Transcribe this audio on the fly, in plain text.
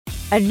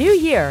A new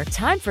year,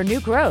 time for new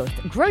growth.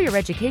 Grow your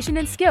education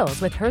and skills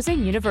with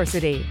Herzing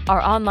University.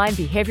 Our online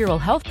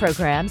behavioral health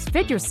programs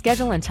fit your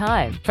schedule and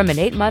time. From an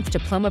 8-month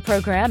diploma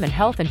program in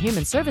health and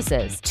human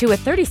services to a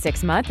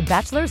 36-month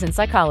bachelor's in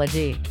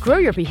psychology. Grow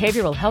your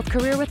behavioral health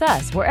career with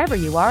us wherever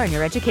you are in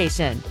your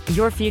education.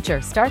 Your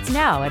future starts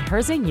now at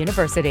Herzing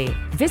University.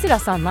 Visit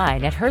us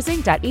online at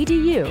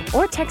herzing.edu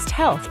or text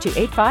health to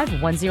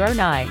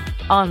 85109.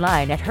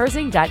 Online at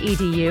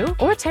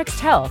herzing.edu or text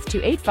health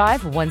to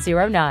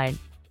 85109.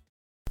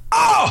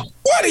 Oh,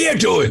 what are you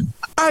doing?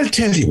 I'll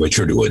tell you what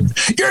you're doing.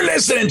 You're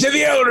listening to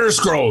the Elder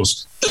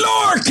Scrolls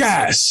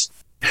Lorecast.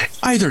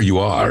 Either you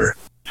are,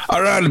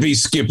 or I'll be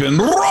skipping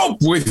rope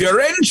with your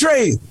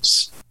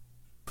entrails.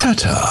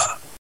 Ta-ta.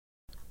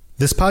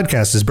 This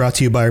podcast is brought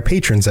to you by our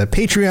patrons at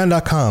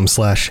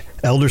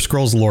patreon.com/Elder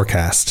Scrolls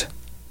Lorecast.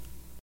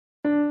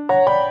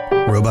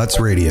 Robots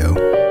Radio.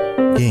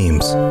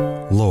 Games.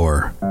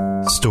 Lore.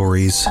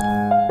 Stories.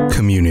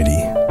 Community.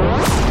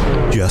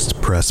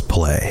 Just press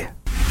play.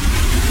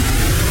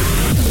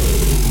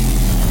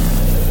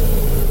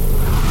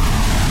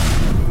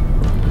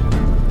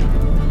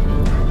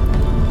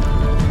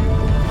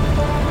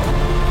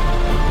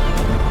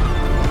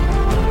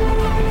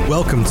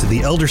 Welcome to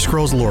the Elder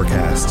Scrolls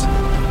Lorecast,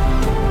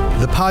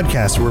 the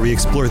podcast where we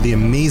explore the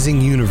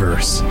amazing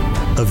universe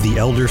of the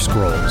Elder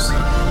Scrolls.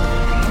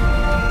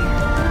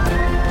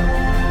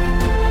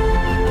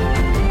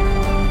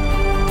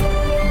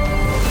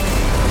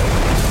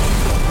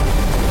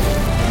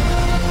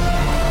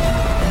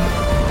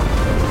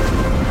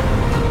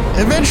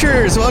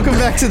 Adventurers, welcome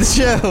back to the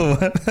show.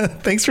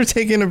 Thanks for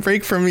taking a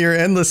break from your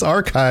endless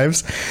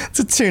archives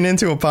to tune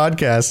into a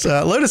podcast.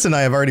 Lotus and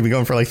I have already been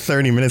going for like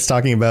 30 minutes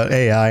talking about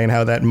AI and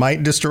how that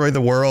might destroy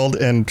the world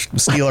and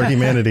steal our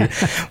humanity.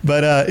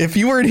 But if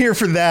you weren't here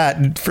for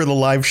that, for the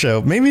live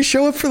show, maybe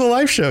show up for the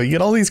live show. You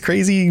get all these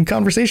crazy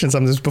conversations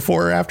on this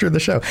before or after the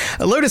show.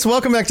 Lotus,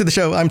 welcome back to the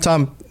show. I'm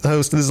Tom, the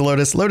host. This is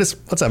Lotus. Lotus,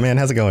 what's up, man?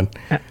 How's it going?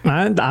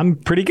 I'm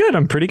pretty good.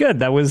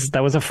 That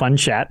was a fun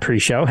chat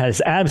pre-show.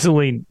 Has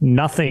absolutely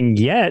nothing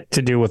yet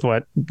to do with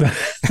what the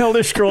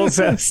Elder Scrolls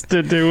has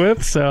to do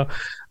with. So,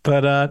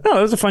 but no,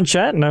 it was a fun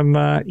chat, and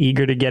I'm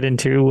eager to get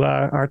into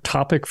our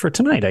topic for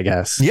tonight, I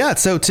guess. Yeah.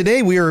 So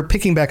today we are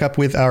picking back up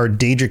with our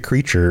Daedric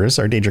creatures,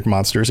 our Daedric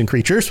monsters and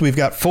creatures. We've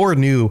got 4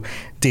 new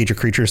Daedric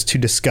creatures to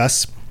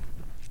discuss.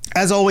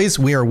 As always,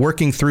 we are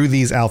working through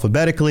these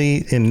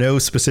alphabetically in no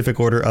specific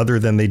order other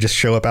than they just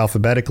show up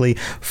alphabetically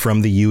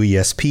from the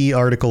UESP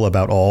article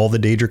about all the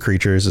Daedric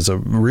creatures. It's a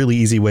really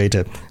easy way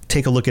to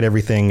take a look at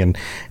everything, and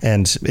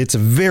it's a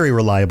very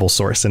reliable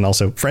source, and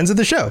also friends of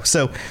the show.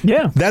 So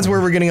yeah, that's where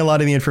we're getting a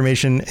lot of the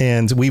information,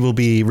 and we will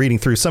be reading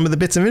through some of the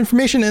bits of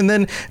information and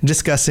then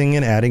discussing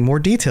and adding more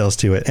details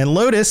to it. And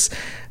Lotus,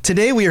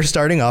 today we are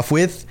starting off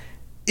with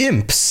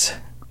Imps.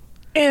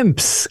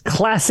 Imps,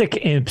 classic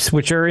imps,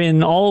 which are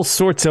in all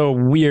sorts of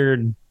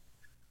weird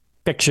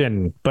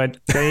fiction, but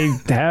they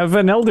have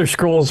an Elder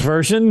Scrolls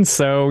version.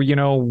 So,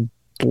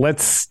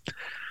 let's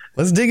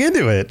dig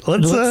into it.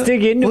 Let's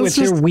dig into it.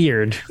 They're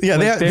weird. Yeah,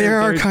 they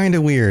are kind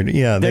of weird.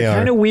 Yeah, they're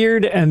kind of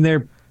weird,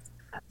 and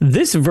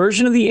this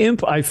version of the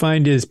imp I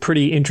find is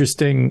pretty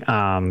interesting.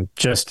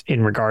 Just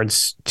in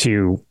regards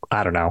to,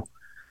 I don't know.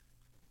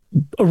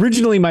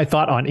 Originally, my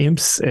thought on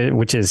imps,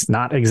 which is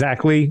not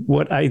exactly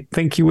what I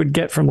think you would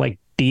get from like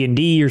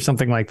D&D or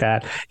something like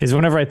that, is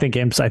whenever I think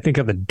imps, I think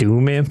of the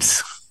Doom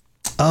imps.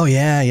 Oh,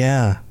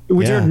 yeah.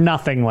 Which are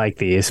nothing like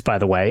these, by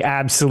the way.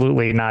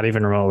 Absolutely not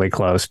even remotely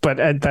close.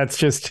 But that's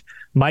just...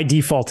 my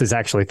default is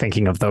actually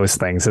thinking of those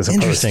things as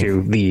opposed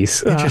to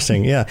these.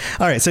 Interesting. Yeah.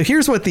 All right. So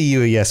here's what the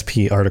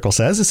UESP article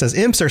says. It says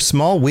imps are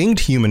small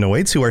winged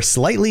humanoids who are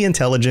slightly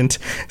intelligent,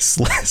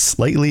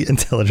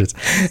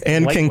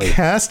 and can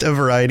cast a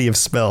variety of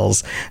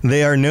spells.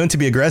 They are known to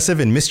be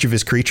aggressive and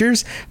mischievous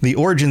creatures. The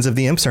origins of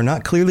the imps are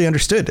not clearly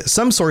understood.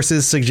 Some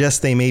sources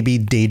suggest they may be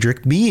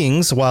Daedric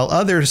beings, while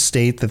others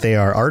state that they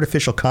are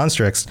artificial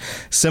constructs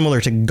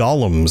similar to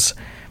golems.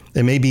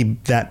 It may be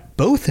that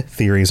both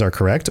theories are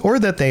correct, or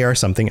that they are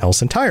something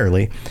else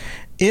entirely.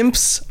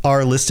 Imps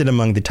are listed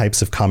among the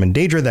types of common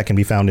Daedra that can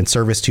be found in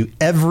service to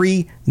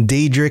every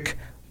Daedric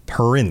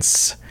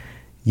prince.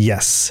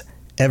 Yes,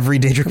 every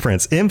Daedric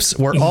prince. Imps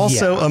were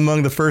also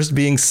among the first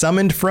being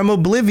summoned from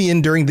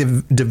oblivion during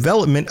the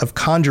development of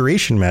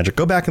conjuration magic.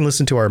 Go back and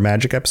listen to our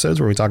magic episodes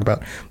where we talk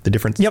about the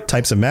different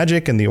types of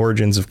magic and the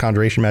origins of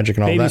conjuration magic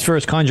and all that. Baby's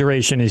first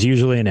conjuration is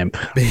usually an imp.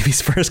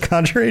 Baby's first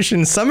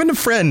conjuration. Summon a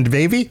friend,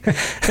 baby.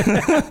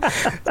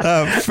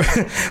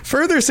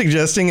 Further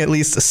suggesting at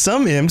least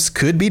some imps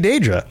could be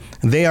Daedra.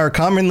 They are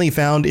commonly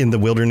found in the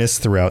wilderness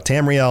throughout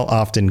Tamriel,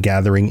 often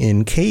gathering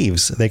in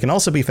caves. They can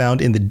also be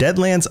found in the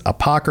Deadlands,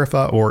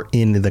 Apocrypha, or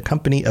in the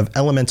company of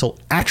elemental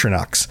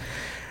Atronachs.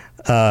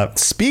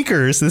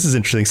 Speakers, this is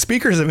interesting,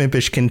 speakers of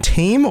Impish can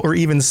tame or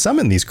even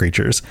summon these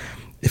creatures.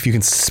 If you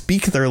can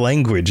speak their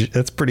language,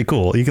 that's pretty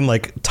cool. You can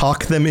like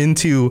talk them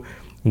into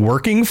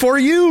working for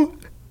you.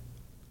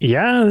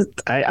 Yeah,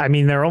 I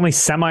mean, they're only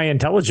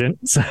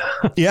semi-intelligent. So.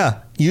 Yeah,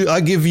 I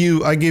give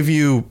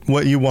you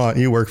what you want.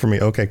 You work for me.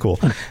 Okay, cool.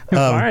 All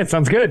right,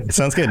 sounds good.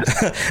 Sounds good.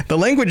 The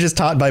language is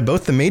taught by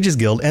both the Mages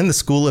Guild and the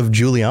School of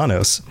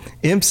Julianos.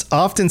 Imps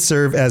often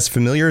serve as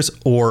familiars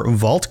or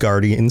vault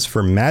guardians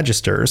for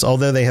magisters,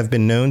 although they have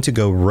been known to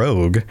go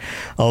rogue.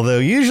 Although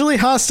usually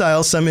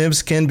hostile, some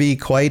imps can be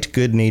quite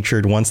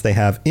good-natured once they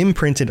have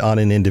imprinted on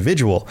an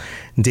individual.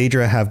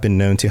 Daedra have been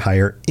known to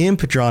hire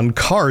imp-drawn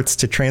carts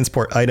to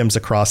transport items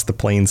across the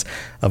plains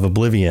of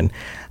Oblivion.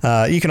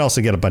 You can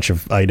also get a bunch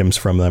of items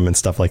from them and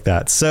stuff like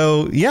that.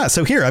 So yeah,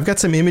 so here I've got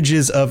some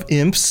images of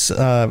imps.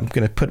 I'm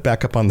going to put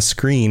back up on the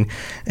screen.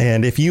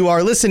 And if you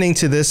are listening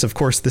to this, of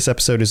course, this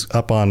episode is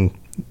up on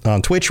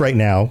Twitch right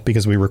now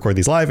because we record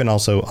these live, and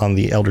also on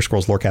the Elder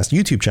Scrolls Lorecast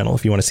YouTube channel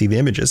if you want to see the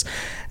images.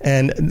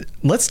 And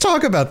let's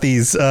talk about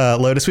these,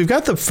 Lotus. We've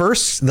got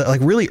the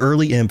like really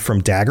early imp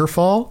from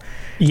Daggerfall.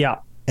 Yeah.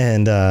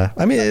 And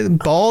I mean,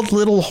 bald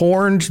little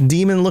horned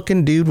demon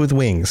looking dude with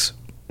wings.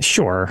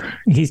 Sure.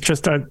 He's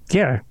just he's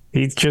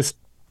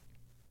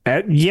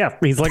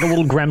like a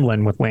little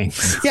gremlin with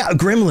wings. Yeah,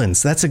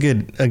 gremlins. That's a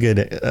good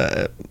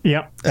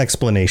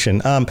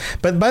explanation.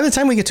 But by the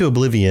time we get to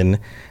Oblivion,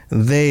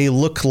 they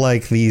look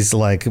like these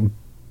like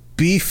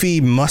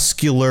beefy,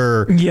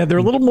 muscular. Yeah, they're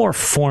a little more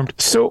formed.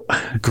 So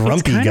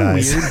grumpy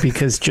guys. Weird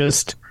because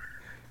just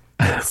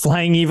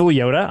Flying Evil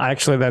Yoda.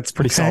 Actually, that's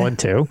pretty solid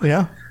too.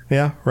 Yeah.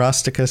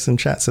 Rusticus in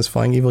chat says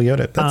Flying Evil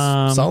Yoda.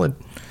 That's solid.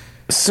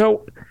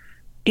 So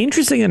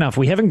interesting enough,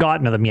 we haven't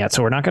gotten to them yet,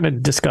 so we're not going to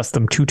discuss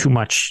them too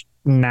much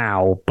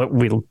now, but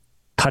we'll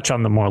touch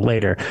on them more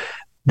later.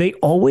 They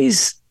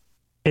always,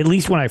 at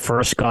least when I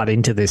first got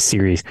into this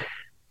series,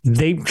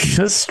 they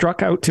just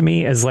struck out to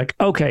me as like,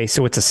 okay,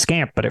 so it's a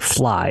scamp, but it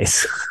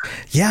flies.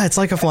 Yeah, it's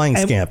like a flying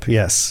scamp.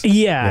 Yes.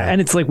 Yeah,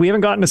 and it's like we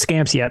haven't gotten to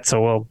scamps yet,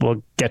 so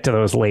we'll get to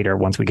those later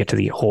once we get to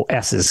the whole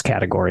S's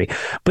category.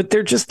 But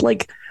they're just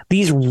like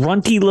these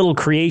runty little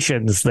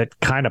creations that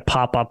kind of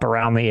pop up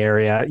around the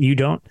area.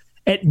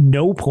 At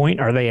no point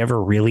are they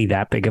ever really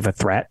that big of a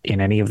threat in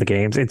any of the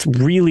games. It's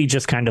really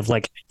just kind of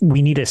like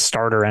we need a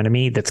starter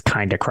enemy that's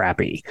kind of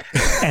crappy.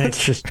 And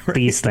it's just right.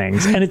 These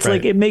things. And it's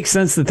like it makes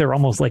sense that they're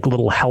almost like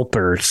little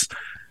helpers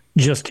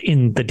just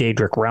in the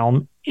Daedric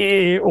realm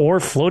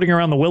or floating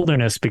around the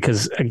wilderness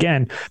because,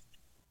 again,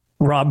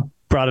 Rob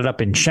brought it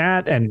up in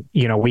chat and,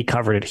 we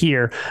covered it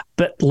here.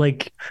 But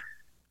like,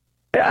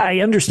 I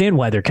understand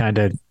why they're kind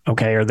of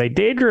okay. Are they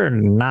Daedra or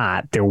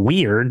not? They're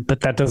weird,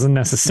 but that doesn't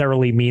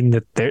necessarily mean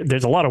that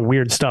there's a lot of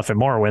weird stuff in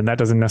Morrowind. That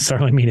doesn't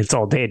necessarily mean it's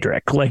all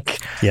Daedric.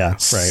 Like, yeah, right.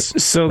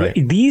 So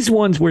right. These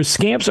ones where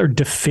scamps are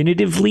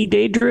definitively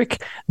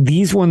Daedric,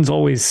 these ones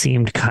always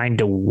seemed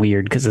kind of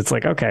weird because it's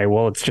like, okay,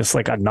 well, it's just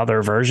like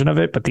another version of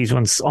it, but these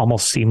ones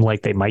almost seem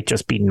like they might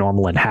just be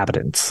normal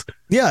inhabitants.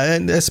 Yeah,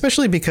 and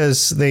especially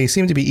because they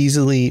seem to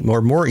be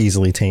more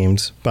easily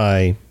tamed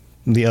by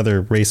the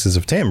other races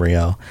of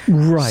Tamriel.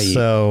 Right.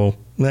 So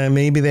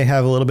maybe they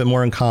have a little bit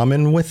more in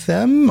common with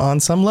them on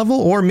some level,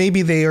 or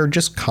maybe they are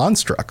just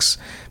constructs.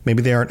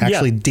 Maybe they aren't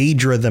actually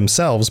Daedra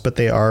themselves, but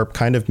they are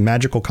kind of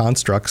magical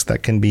constructs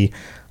that can be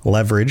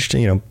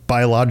leveraged,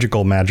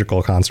 biological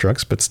magical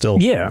constructs, but still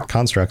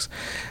constructs.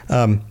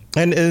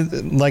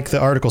 And like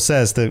the article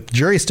says, the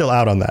jury's still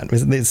out on that.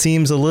 It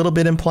seems a little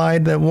bit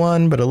implied that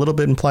one, but a little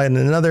bit implied in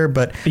another.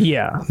 But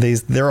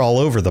they're all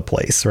over the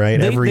place, right?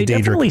 They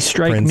definitely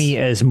strike me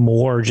as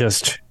more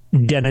just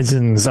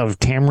denizens of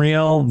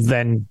Tamriel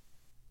than.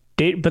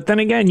 But then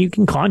again, you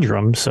can conjure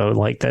them, so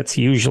like that's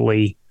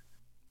usually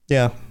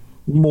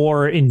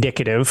more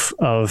indicative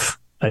of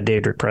a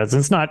Daedric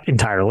presence. Not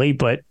entirely,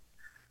 but.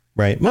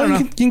 Right. Well,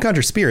 you can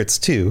conjure spirits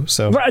too.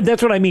 So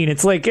that's what I mean.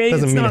 It's like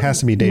doesn't mean it has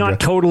to be Daedra. Not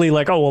totally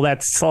like, oh well,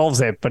 that solves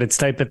it, but it's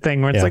type of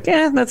thing where it's like,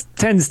 that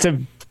tends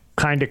to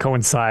kind of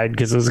coincide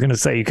because I was going to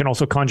say you can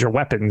also conjure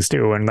weapons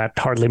too, and that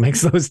hardly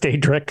makes those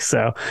Daedric.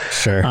 So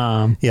sure,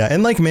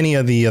 and like many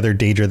of the other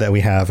Daedra that we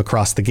have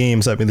across the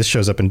games, I mean, this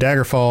shows up in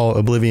Daggerfall,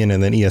 Oblivion,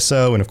 and then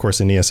ESO, and of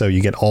course in ESO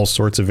you get all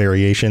sorts of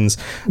variations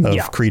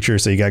of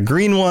creatures. So you got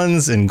green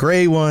ones and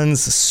gray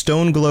ones,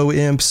 stone glow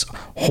imps,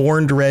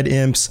 horned red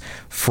imps,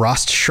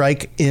 frost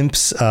shrike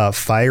imps,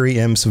 fiery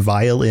imps,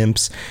 vile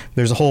imps.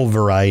 There's a whole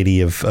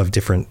variety of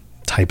different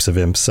types of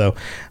imps. So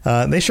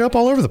they show up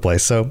all over the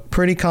place. So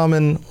pretty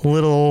common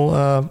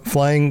little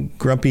flying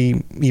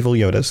grumpy evil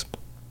Yodas.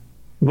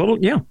 Well,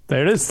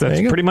 there it is. That's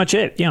pretty much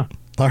it. Yeah.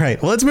 All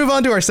right. Well, let's move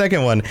on to our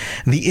second one,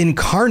 the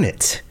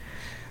Incarnate.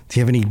 Do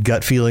you have any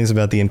gut feelings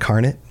about the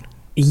Incarnate?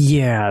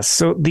 Yeah.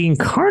 So the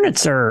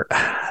Incarnates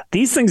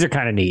these things are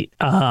kind of neat.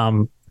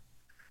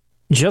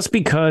 Just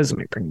because, let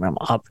me bring them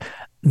up.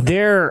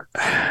 They're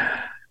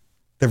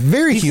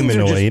very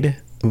humanoid.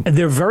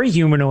 They're very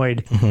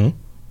humanoid. Mm-hmm.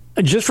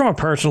 Just from a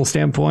personal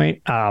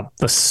standpoint,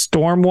 the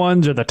storm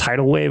ones or the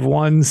tidal wave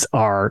ones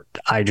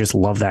I just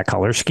love that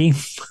color scheme.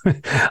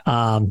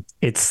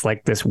 It's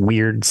like this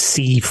weird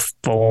sea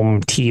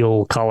foam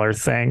teal color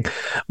thing.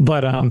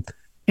 But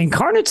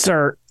Incarnates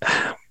are,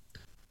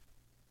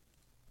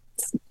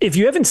 if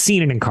you haven't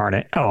seen an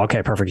Incarnate,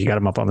 okay, perfect. You got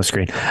them up on the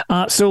screen.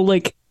 So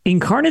like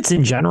Incarnates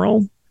in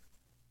general,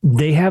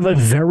 they have a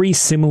very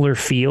similar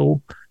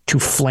feel to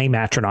Flame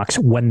Atronachs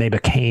when they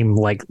became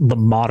like the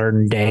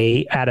modern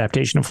day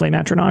adaptation of Flame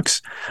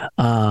Atronachs.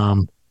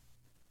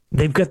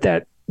 They've got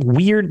that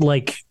weird,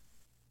 like,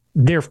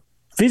 their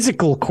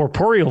physical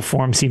corporeal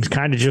form seems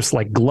kind of just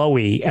like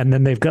glowy, and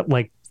then they've got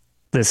like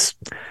this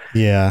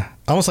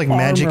almost like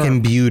armor. magic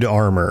imbued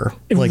armor,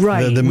 like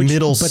the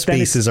middle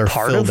spaces are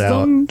filled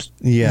out.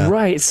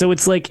 Right, so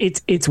it's like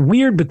it's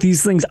weird, but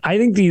these things, I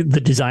think the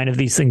design of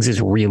these things is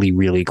really,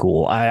 really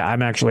cool.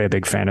 I'm actually a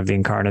big fan of the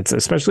Incarnates,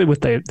 especially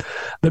with them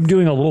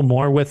doing a little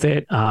more with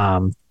it.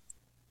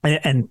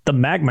 And the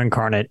Magma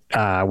Incarnate,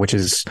 which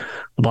is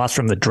the boss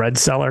from the Dread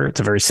Cellar,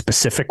 it's a very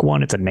specific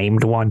one. It's a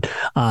named one.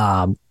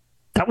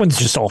 That one's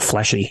just all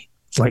fleshy.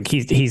 It's like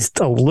he's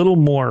a little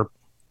more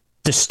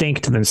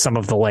distinct than some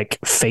of the like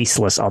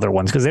faceless other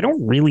ones, because they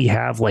don't really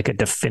have like a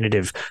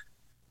definitive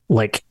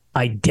like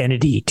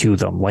identity to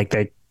them. Like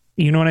they,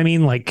 you know what I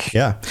mean? Like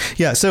yeah.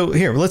 So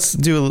here, let's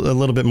do a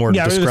little bit more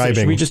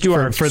describing. We just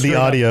do for the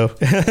audio.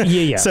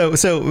 Yeah. So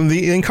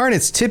the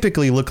Incarnates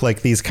typically look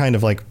like these kind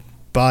of like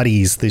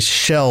bodies, these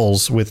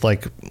shells with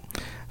like,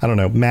 I don't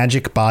know,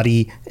 magic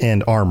body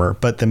and armor.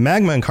 But the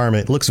Magma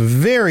Incarnate looks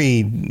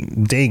very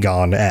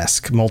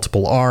Dagon-esque,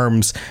 multiple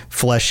arms,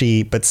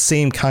 fleshy, but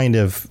same kind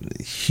of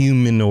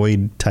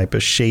humanoid type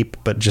of shape,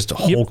 but just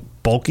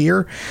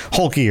bulkier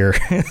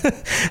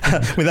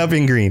without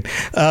being green.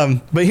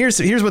 But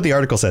here's what the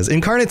article says.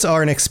 Incarnates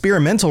are an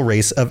experimental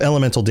race of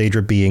elemental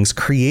Daedra beings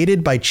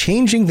created by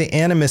changing the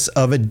animus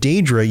of a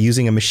Daedra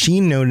using a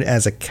machine known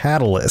as a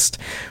catalyst.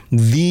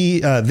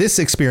 This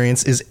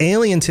experience is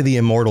alien to the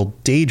immortal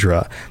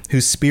Daedra,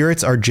 whose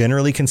spirits are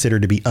generally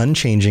considered to be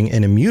unchanging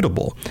and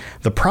immutable.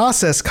 The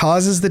process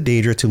causes the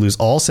Daedra to lose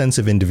all sense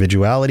of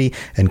individuality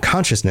and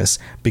consciousness,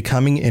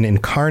 becoming an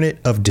incarnate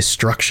of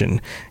destruction.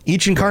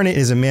 Each incarnate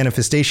is a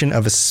manifestation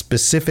of a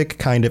specific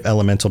kind of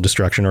elemental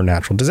destruction or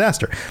natural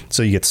disaster.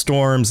 So you get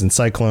storms and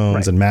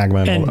cyclones and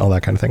magma and all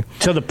that kind of thing.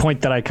 So the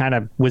point that I kind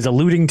of was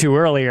alluding to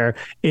earlier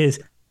is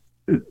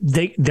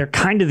they're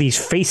kind of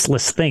these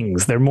faceless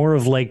things. They're more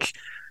of like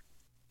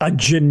a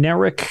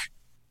generic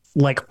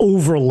like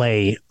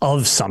overlay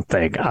of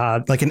something,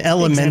 like an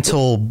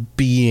elemental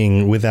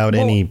being without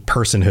any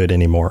personhood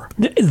anymore.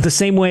 The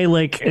same way,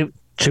 like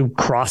to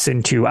cross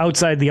into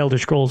outside the Elder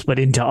Scrolls, but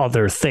into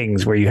other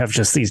things where you have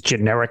just these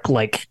generic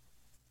like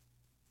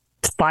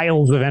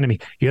styles of enemy.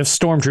 You have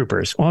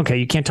stormtroopers. Well, okay,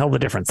 you can't tell the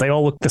difference. They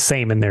all look the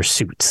same in their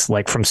suits,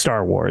 like from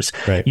Star Wars.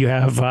 Right. You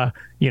have,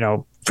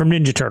 from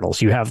Ninja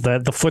Turtles, you have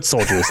the foot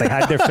soldiers. They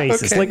hide their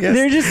faces.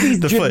 They're just these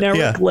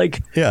generic,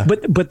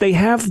 but they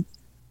have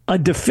a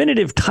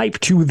definitive type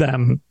to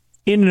them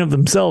in and of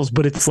themselves,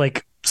 but it's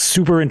like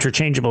super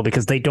interchangeable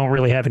because they don't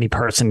really have any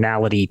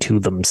personality to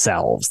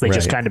themselves. They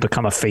just kind of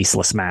become a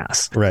faceless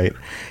mass. Right.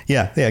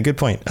 Yeah. Good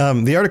point.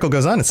 The article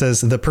goes on. It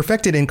says the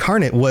perfected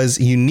incarnate was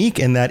unique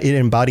in that it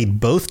embodied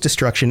both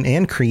destruction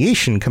and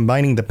creation,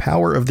 combining the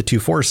power of the two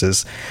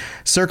forces.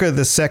 Circa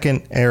the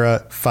Second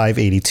Era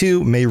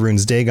 582,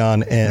 Mehrunes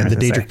Dagon and the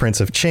Daedric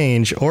Prince of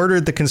Change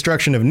ordered the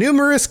construction of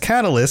numerous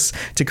catalysts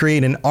to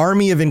create an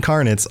army of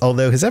incarnates,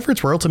 although his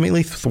efforts were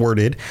ultimately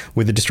thwarted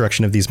with the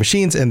destruction of these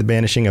machines and the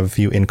banishing of a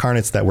few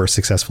incarnates that were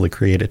successfully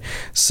created.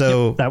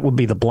 So that would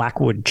be the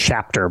Blackwood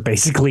chapter,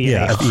 basically,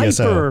 in a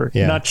hyper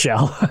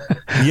nutshell.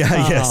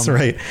 Yes,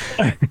 right.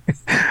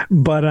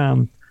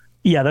 But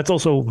that's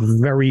also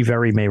very,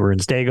 very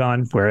Mehrunes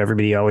Dagon, where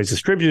everybody always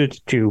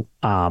distributed to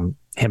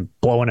him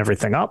blowing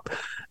everything up.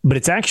 But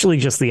it's actually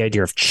just the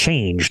idea of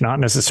change, not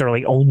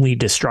necessarily only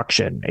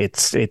destruction.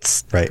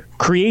 It's right.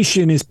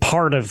 Creation is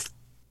part of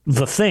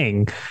the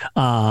thing.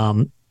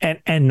 And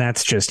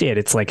that's just it.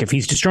 It's like if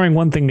he's destroying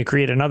one thing to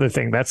create another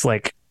thing, that's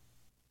like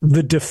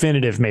the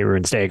definitive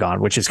Mehrunes Dagon,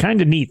 which is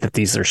kind of neat that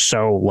these are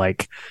so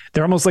like,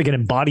 they're almost like an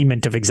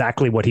embodiment of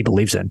exactly what he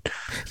believes in.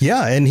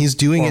 Yeah. And he's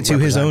doing it to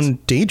his own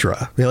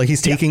Daedra. Like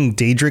he's taking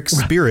Daedric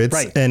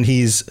spirits and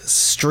he's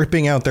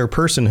stripping out their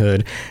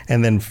personhood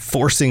and then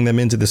forcing them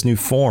into this new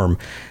form.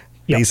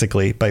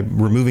 Basically, by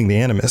removing the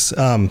animus,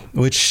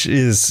 which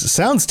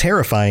sounds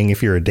terrifying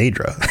if you're a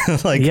Daedra.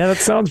 That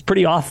sounds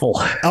pretty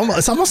awful.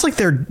 It's almost like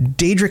they're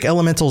Daedric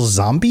elemental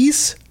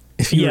zombies.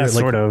 If you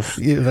sort of.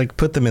 Like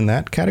put them in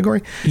that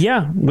category.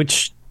 Yeah,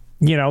 which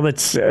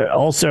that's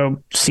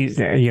also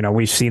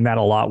we've seen that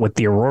a lot with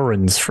the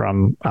Aurorans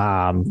from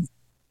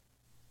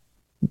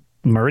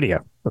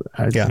Meridia.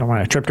 I don't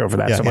want to tripped over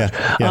that so much.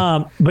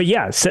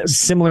 But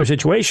similar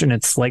situation.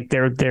 It's like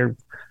they're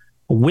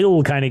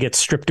will kind of get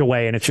stripped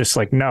away, and it's just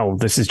like, no,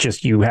 this is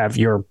just, you have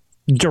your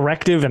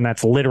directive and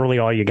that's literally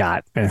all you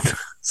got, and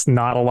it's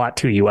not a lot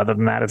to you other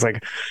than that. It's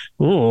like,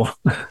 ooh.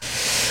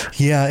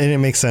 And it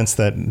makes sense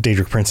that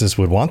Daedric princes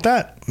would want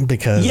that,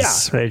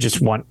 because they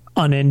just want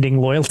unending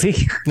loyalty.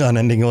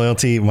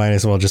 Might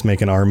as well just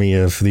make an army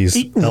of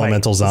these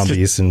elemental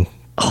zombies and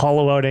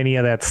hollow out any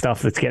of that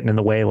stuff that's getting in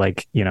the way,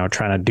 like,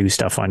 trying to do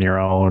stuff on your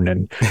own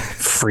and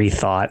free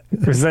thought.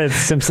 Was that a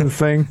Simpsons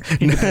thing?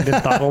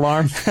 Independent thought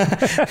alarm?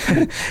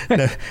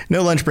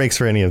 No lunch breaks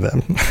for any of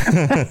them.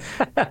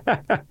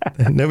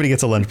 Nobody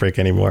gets a lunch break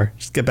anymore.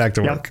 Just get back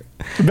to work.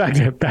 Back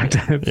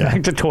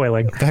to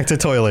toiling. Back to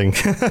toiling.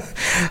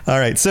 All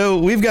right. So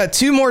we've got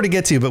 2 more to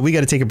get to, but we got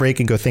to take a break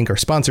and go thank our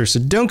sponsors. So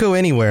don't go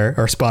anywhere.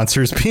 Our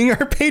sponsors being our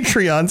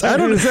Patreons.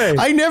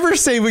 I never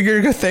say we're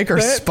going to go thank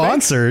our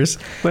sponsors.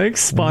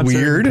 Thanks sponsors.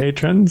 Weird.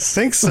 Patrons.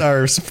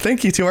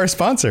 Thank you to our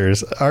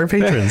sponsors, our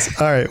patrons.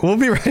 All right. We'll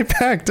be right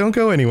back. Don't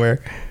go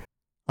anywhere.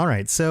 All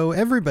right. So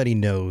everybody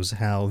knows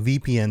how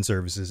VPN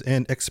services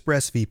and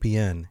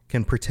ExpressVPN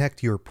can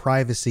protect your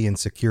privacy and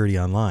security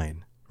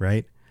online,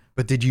 right?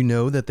 But did you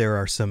know that there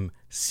are some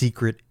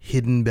secret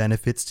hidden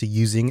benefits to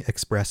using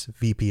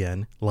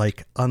ExpressVPN,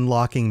 like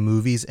unlocking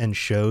movies and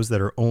shows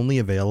that are only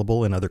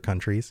available in other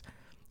countries?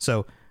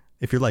 So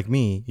if you're like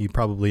me, you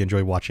probably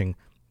enjoy watching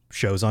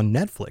shows on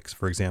Netflix,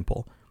 for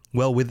example.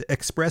 Well, with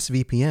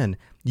ExpressVPN,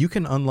 you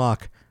can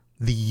unlock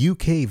the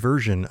UK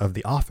version of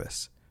The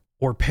Office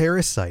or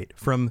Parasite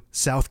from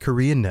South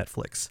Korean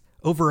Netflix.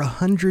 Over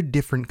 100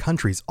 different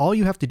countries. All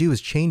you have to do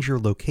is change your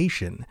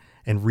location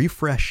and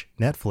refresh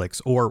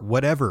Netflix or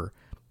whatever,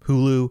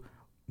 Hulu,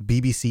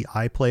 BBC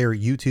iPlayer,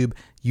 YouTube,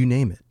 you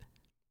name it.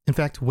 In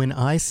fact, when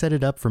I set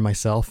it up for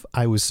myself,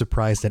 I was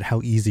surprised at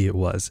how easy it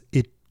was.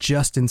 It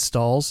just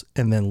installs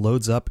and then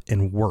loads up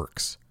and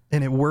works.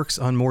 And it works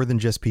on more than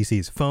just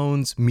PCs,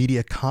 phones,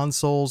 media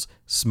consoles,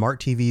 smart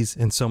TVs,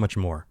 and so much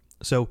more.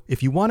 So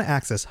if you want to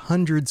access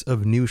hundreds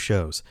of new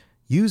shows,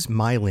 use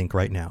my link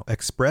right now,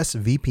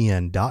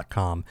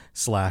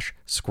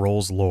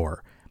 expressvpn.com/scrollslore.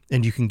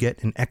 And you can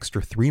get an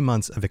extra 3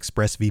 months of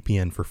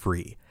ExpressVPN for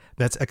free.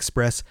 That's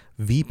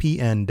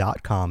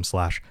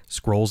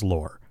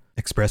expressvpn.com/scrollslore.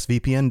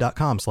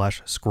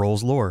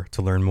 expressvpn.com/scrollslore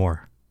to learn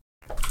more.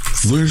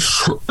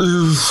 This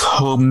is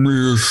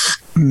Miss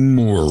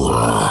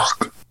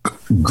Morak,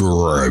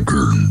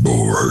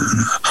 Dragonborn,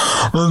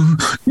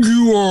 and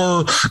you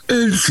are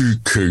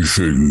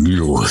educating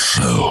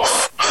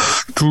yourself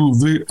to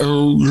the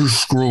Elder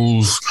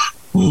Scrolls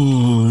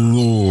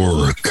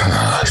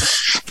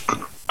Lorecast.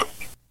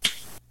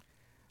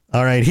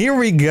 All right, here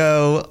we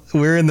go.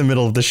 We're in the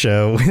middle of the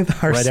show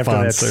with our right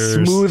sponsors. After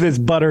that smooth as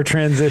butter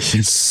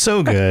transition.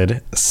 So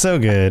good. So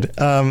good.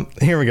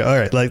 Here we go. All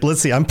right,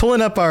 let's see. I'm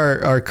pulling up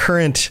our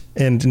current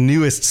and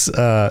newest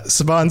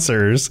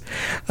sponsors,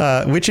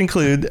 which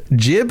include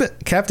Jib,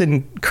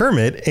 Captain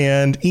Kermit,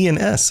 and Ian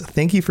S.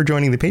 Thank you for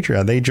joining the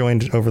Patreon. They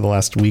joined over the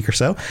last week or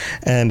so,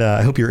 and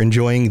I hope you're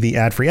enjoying the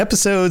ad-free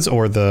episodes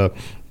or the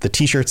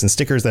t-shirts and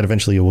stickers that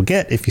eventually you will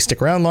get if you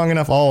stick around long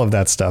enough, all of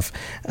that stuff.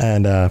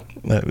 And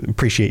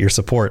appreciate your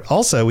support.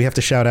 Also, we have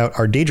to shout out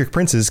our Daedric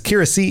Princes,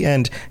 Kira C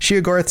and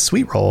Shiogorth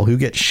Sweetroll, who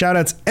get shout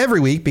outs every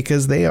week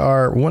because they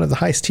are one of the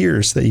highest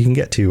tiers that you can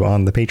get to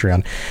on the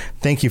Patreon.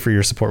 Thank you for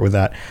your support with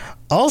that.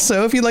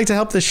 Also, if you'd like to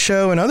help this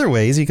show in other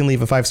ways, you can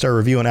leave a 5-star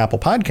review on Apple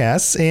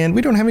Podcasts. And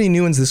we don't have any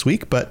new ones this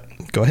week, but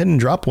go ahead and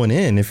drop one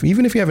in.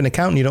 Even if you have an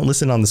account and you don't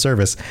listen on the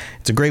service,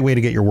 it's a great way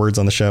to get your words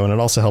on the show. And it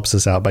also helps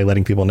us out by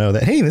letting people know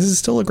that, hey, this is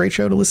still a great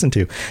show to listen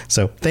to.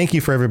 So thank you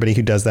for everybody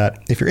who does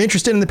that. If you're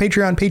interested in the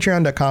Patreon,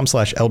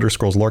 patreon.com/Elder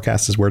Scrolls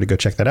Lorecast is where to go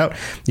check that out.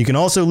 You can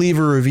also leave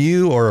a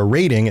review or a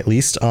rating, at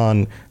least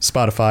on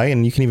Spotify.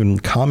 And you can even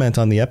comment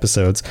on the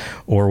episodes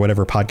or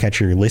whatever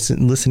podcatcher you're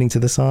listening to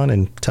this on,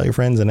 and tell your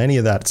friends and any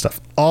of that stuff.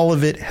 All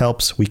of it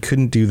helps. We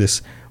couldn't do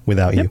this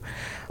without you.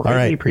 All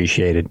right.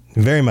 Appreciated.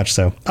 Very much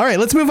so. All right,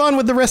 let's move on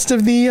with the rest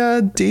of the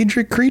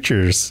Daedric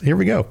creatures. Here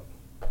we go.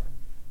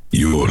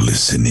 You're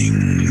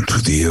listening to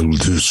the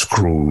Elder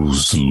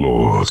Scrolls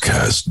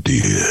Lorecast,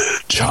 dear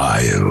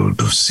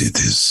child of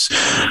cities.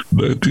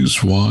 That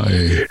is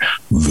why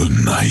the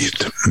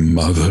Night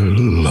Mother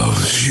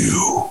loves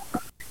you.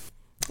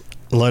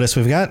 Lotus,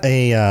 we've got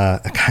a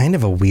kind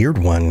of a weird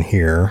one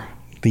here.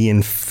 The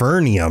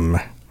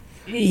Infernium.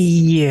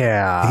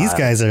 Yeah. These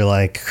guys are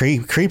like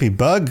creepy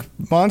bug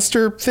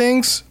monster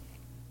things.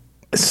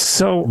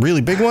 So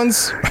really big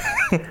ones.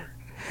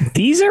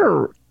 These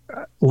are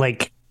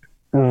like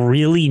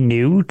really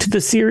new to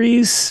the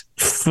series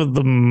for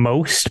the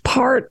most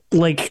part.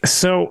 Like,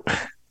 so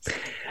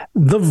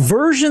the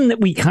version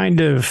that we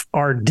kind of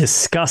are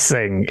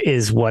discussing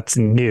is what's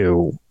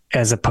new,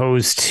 as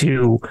opposed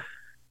to,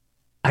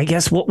 I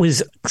guess, what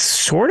was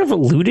sort of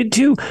alluded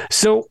to.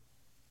 So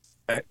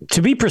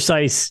to be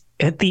precise,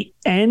 at the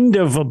end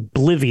of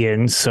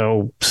Oblivion,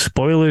 so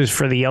spoilers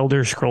for the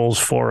Elder Scrolls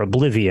for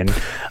Oblivion.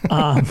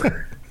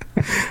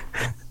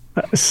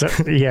 So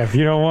yeah, if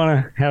you don't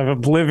want to have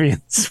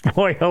Oblivion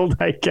spoiled,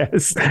 I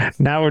guess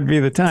now would be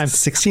the time.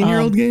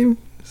 16-year-old game?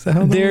 Is that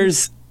how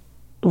there's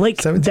like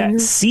that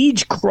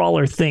siege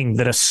crawler thing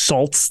that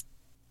assaults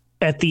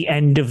at the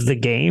end of the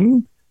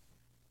game.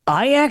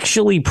 I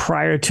actually,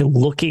 prior to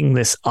looking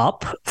this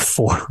up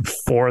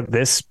for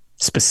this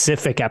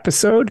specific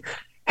episode,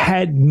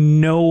 had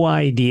no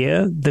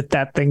idea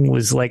that thing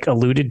was like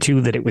alluded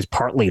to, that it was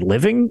partly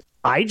living.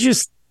 I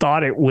just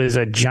thought it was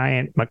a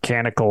giant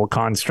mechanical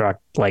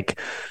construct, like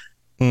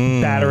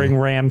battering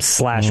ram /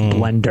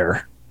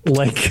 blender.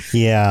 Like,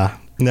 yeah.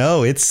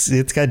 No,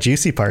 it's got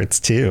juicy parts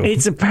too.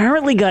 It's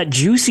apparently got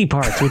juicy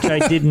parts, which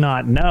I did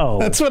not know.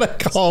 That's what I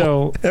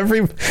call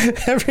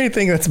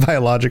everything that's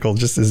biological,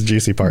 just as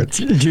juicy parts.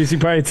 Juicy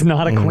parts,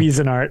 not a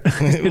Cuisinart.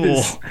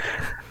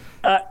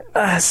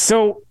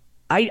 So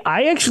I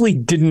actually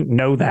didn't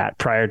know that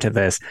prior to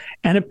this.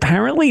 And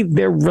apparently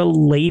they're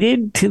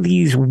related to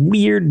these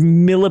weird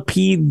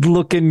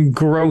millipede-looking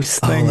gross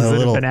things that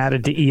have been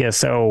added to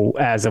ESO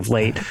as of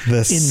late.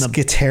 The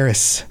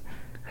Scateris.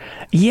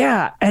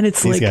 Yeah, and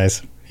it's these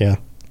guys. Yeah.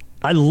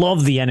 I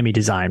love the enemy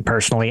design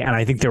personally, and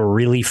I think they're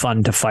really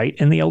fun to fight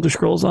in the Elder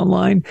Scrolls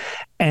Online.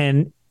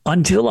 And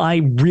until I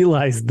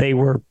realized they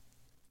were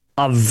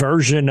a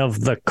version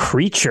of the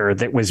creature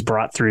that was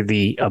brought through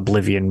the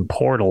Oblivion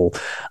portal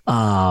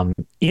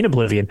in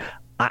Oblivion,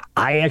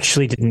 I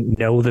actually didn't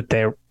know that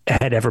there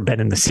had ever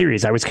been in the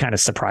series. I was kind of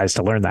surprised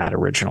to learn that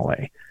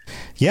originally.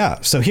 Yeah,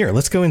 so here,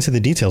 let's go into the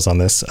details on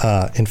this.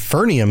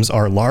 Inferniums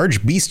are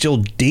large bestial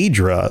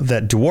daedra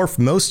that dwarf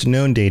most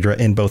known daedra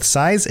in both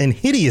size and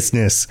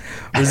hideousness,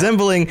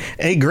 resembling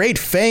a great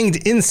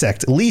fanged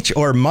insect, leech,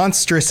 or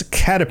monstrous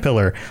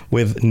caterpillar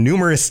with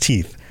numerous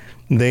teeth.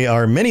 They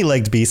are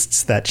many-legged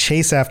beasts that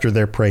chase after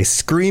their prey,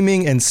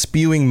 screaming and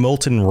spewing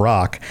molten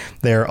rock.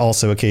 They're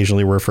also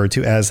occasionally referred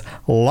to as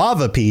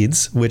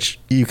lavapedes, which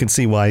you can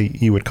see why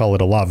you would call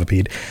it a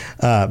lavapede,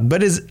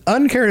 but is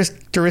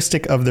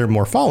uncharacteristic of their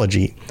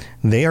morphology.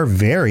 They are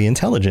very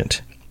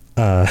intelligent.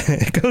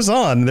 It goes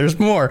on. There's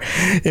more.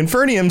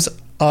 Inferniums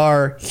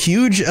are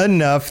huge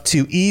enough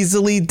to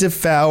easily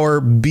devour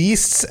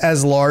beasts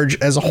as large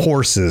as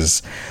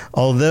horses.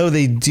 Although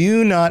they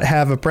do not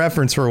have a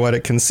preference for what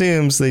it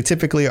consumes, they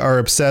typically are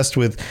obsessed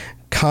with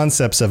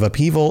concepts of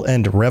upheaval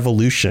and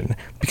revolution.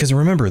 Because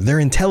remember, they're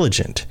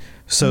intelligent.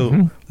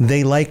 So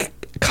they like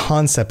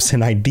concepts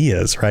and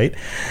ideas, right?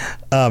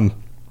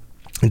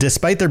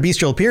 Despite their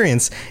bestial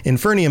appearance,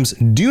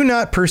 Inferniums do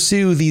not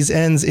pursue these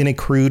ends in a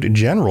crude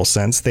general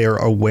sense. They are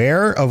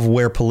aware of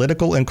where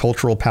political and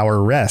cultural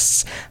power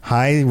rests.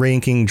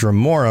 High-ranking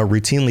Dremora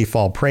routinely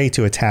fall prey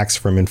to attacks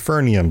from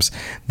Inferniums.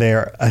 They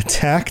are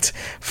attacked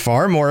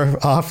far more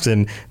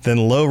often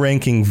than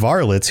low-ranking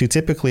varlets, who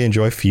typically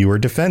enjoy fewer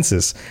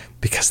defenses.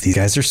 Because these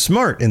guys are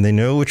smart and they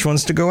know which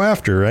ones to go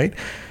after, right?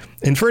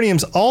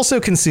 Inferniums also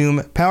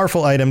consume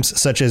powerful items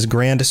such as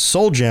grand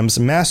soul gems,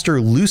 master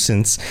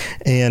lucents,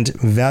 and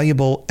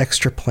valuable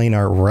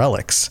extraplanar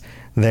relics.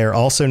 They are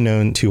also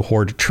known to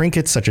hoard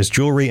trinkets such as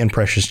jewelry and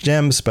precious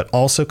gems, but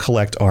also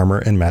collect armor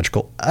and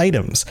magical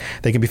items.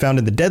 They can be found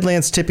in the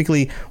Deadlands,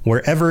 typically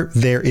wherever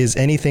there is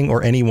anything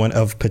or anyone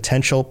of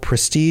potential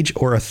prestige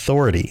or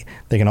authority.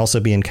 They can also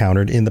be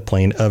encountered in the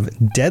plane of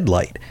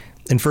Deadlight.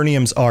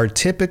 Inferniums are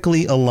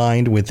typically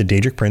aligned with the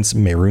Daedric Prince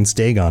Mehrunes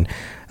Dagon.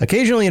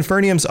 Occasionally,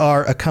 Inferniums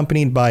are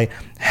accompanied by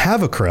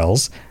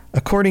Havocrels.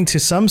 According to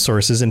some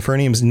sources,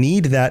 Inferniums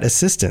need that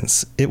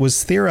assistance. It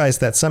was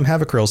theorized that some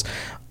Havocrels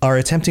are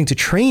attempting to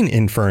train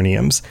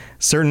Inferniums.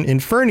 Certain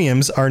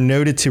Inferniums are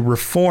noted to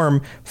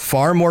reform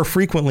far more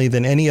frequently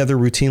than any other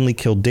routinely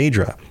killed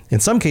Daedra.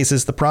 In some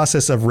cases, the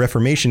process of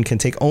reformation can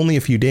take only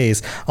a few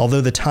days.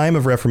 Although the time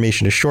of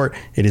reformation is short,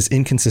 it is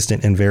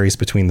inconsistent and varies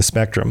between the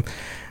spectrum.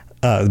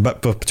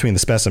 But between the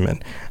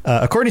specimen.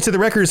 According to the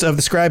records of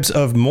the scribes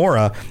of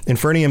Mora,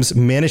 Inferniums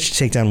managed to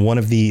take down one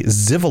of the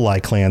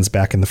Zivali clans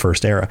back in the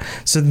First Era.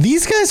 So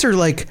these guys are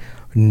like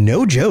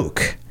no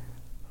joke.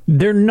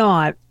 They're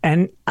not.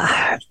 And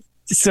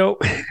so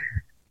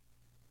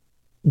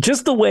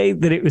just the way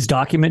that it was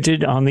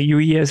documented on the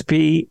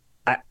UESP,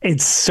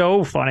 it's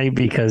so funny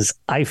because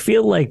I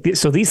feel like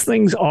these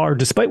things are,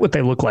 despite what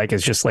they look like,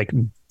 as just like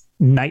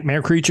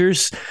nightmare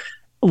creatures,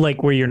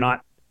 like where you're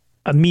not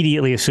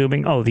immediately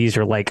assuming, oh, these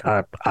are like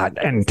an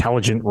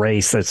intelligent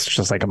race that's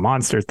just like a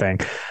monster thing.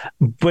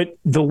 But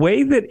the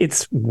way that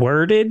it's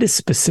worded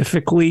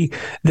specifically,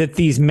 that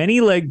these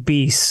many-legged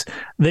beasts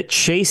that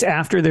chase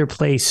after their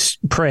prey,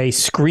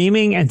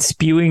 screaming and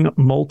spewing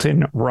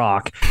molten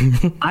rock.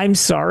 I'm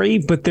sorry,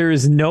 but there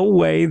is no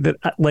way that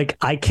like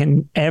I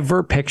can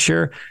ever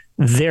picture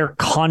their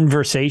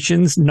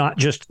conversations, not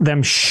just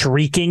them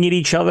shrieking at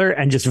each other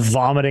and just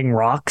vomiting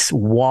rocks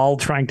while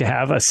trying to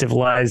have a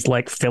civilized,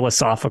 like,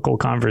 philosophical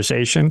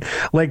conversation.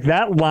 Like,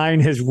 that line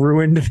has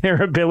ruined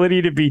their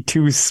ability to be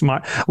too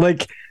smart.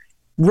 Like,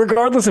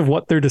 regardless of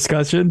what their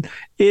discussion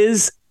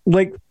is,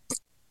 like,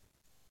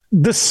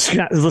 the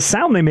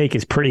sound they make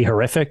is pretty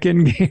horrific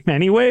in game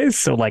anyways.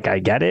 So, like, I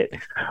get it.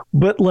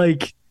 But,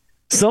 like,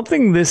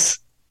 something this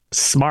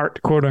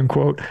smart, quote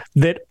unquote,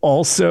 that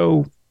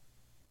also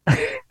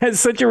has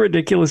such a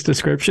ridiculous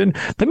description,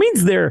 that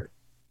means they're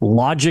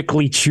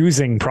logically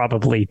choosing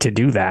probably to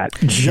do that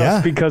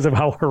just because of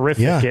how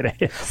horrific it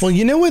is. Well,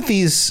 you know what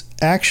these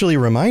actually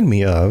remind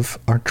me of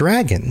are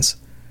dragons.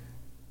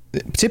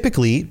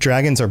 Typically,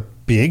 dragons are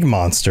big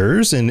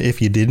monsters, and if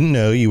you didn't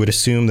know, you would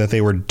assume that they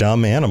were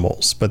dumb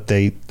animals, but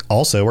they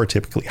also are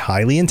typically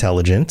highly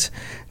intelligent.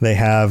 They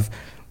have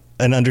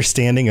an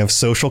understanding of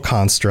social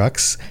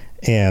constructs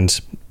and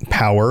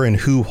power and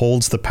who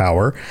holds the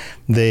power.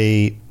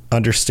 They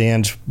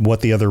understand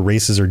what the other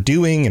races are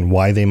doing and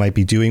why they might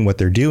be doing what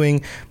they're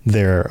doing.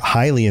 They're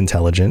highly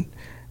intelligent.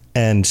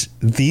 And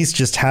these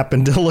just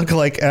happen to look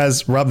like,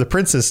 as Rob the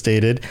Princess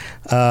stated,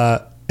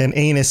 an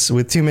anus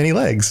with too many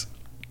legs.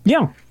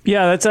 Yeah.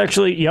 Yeah, that's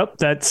actually, yep.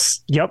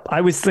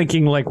 I was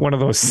thinking like one of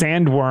those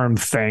sandworm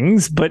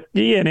things, but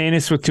yeah, an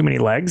anus with too many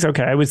legs.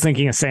 Okay. I was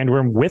thinking a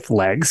sandworm with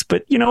legs,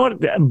 but you know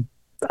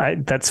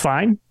what? That's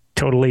fine.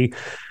 Totally.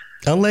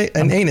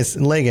 An anus,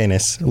 leg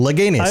anus.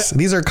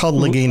 These are called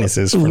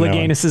leganuses.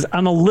 Leganuses.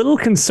 I'm a little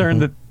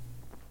concerned that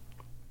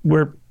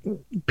where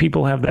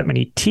people have that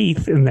many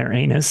teeth in their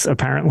anus,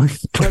 apparently.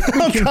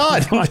 Oh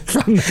God,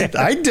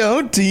 I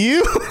don't. Do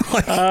you?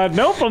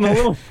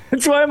 Nope.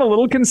 That's why I'm a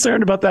little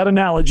concerned about that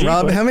analogy.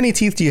 Rob, how many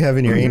teeth do you have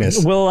in your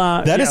anus?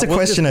 Well, that is a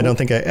question I don't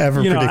think I ever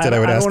predicted I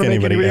would ask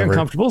anybody ever.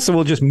 Uncomfortable, so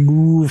we'll just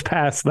move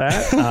past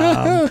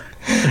that.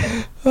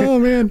 Oh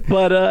man,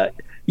 but.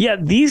 Yeah,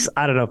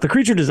 I don't know. The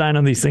creature design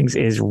on these things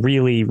is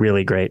really,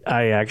 really great.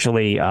 I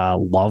actually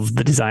love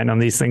the design on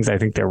these things. I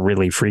think they're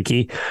really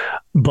freaky.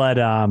 But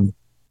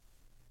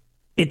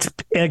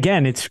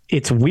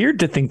it's weird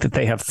to think that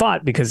they have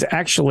thought, because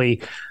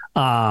actually,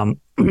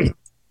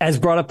 as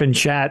brought up in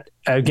chat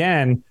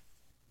again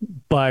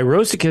by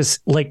Rosicus,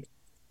 like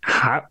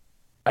how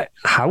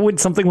would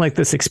something like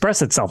this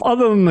express itself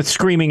other than the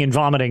screaming and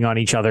vomiting on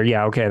each other?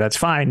 Yeah, okay, that's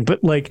fine.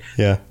 But like,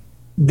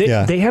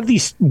 They have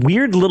these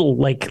weird little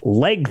like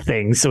leg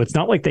things, so it's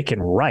not like they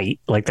can write.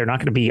 Like they're not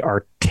going to be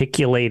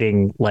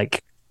articulating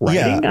like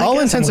writing. Yeah, all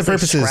intents and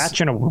purposes.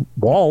 Scratch in a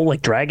wall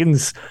like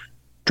dragons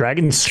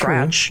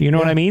scratch. You know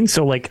what I mean?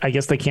 So like, I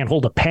guess they can't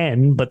hold a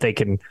pen, but they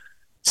can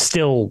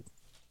still,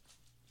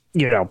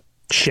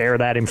 share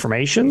that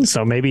information.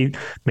 So maybe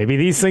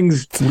these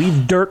things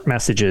leave dirt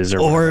messages,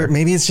 or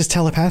maybe it's just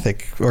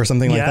telepathic or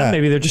something like that. Yeah,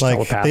 maybe they're just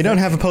telepathic. They don't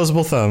have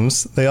opposable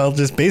thumbs. They all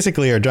just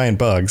basically are giant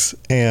bugs,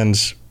 and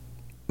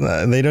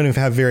they don't even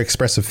have very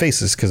expressive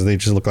faces because they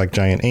just look like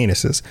giant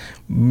anuses.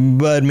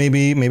 But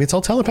maybe it's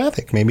all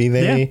telepathic. Maybe.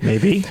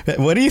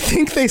 What do you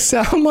think they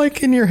sound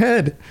like in your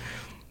head?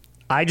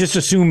 I just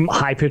assume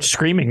high-pitched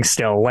screaming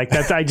still. Like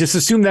that, I just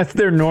assume that's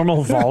their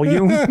normal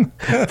volume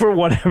for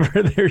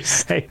whatever they're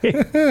saying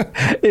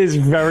is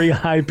very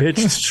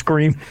high-pitched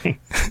screaming.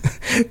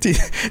 Do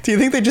you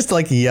think they just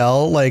like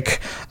yell like,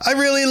 "I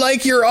really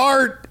like your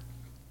art.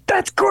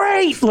 That's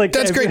great. Like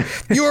that's great.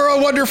 You are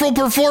a wonderful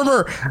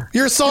performer.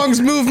 Your songs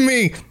move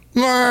me.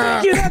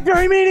 You're not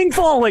very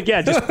meaningful." Like,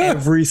 yeah, just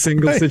every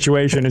single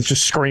situation is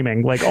just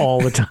screaming like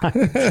all the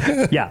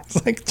time. Yeah,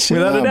 it's like,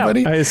 without a doubt,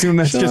 buddy. I assume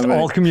that's just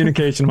all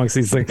communication amongst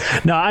these things.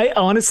 No, I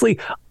honestly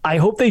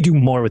hope they do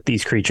more with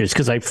these creatures,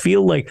 because I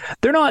feel like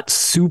they're not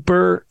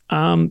super.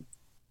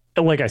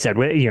 Like I said,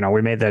 we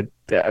made the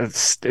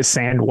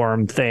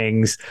sandworm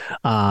things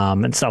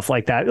and stuff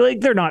like that. Like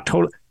they're not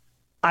total.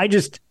 I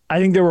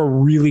think they're a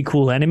really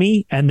cool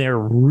enemy, and they're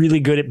really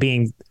good at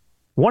being.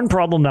 One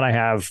problem that I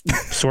have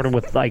sort of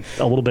with like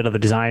a little bit of the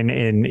design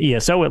in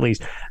ESO, at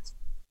least,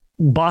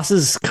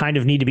 bosses kind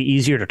of need to be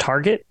easier to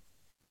target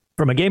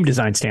from a game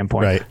design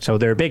standpoint. Right. So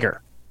they're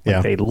bigger.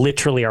 Yeah. They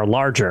literally are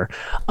larger.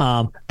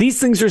 These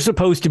things are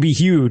supposed to be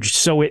huge,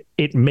 so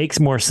it makes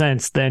more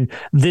sense than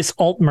this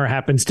Altmer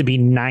happens to be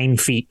 9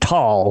 feet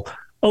tall.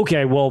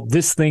 Okay, well,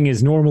 this thing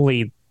is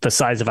normally the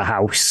size of a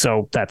house,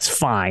 so that's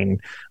fine.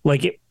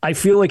 Like, I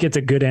feel like it's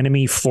a good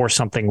enemy for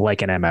something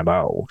like an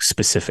MMO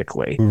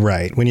specifically.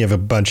 Right. When you have a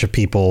bunch of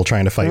people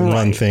trying to fight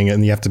one thing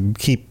and you have to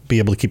be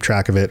able to keep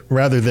track of it,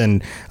 rather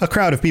than a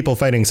crowd of people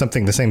fighting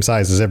something the same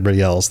size as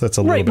everybody else. That's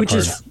a little bit which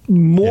hard. Is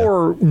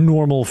more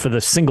normal for the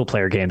single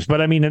player games.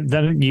 But I mean,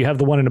 then you have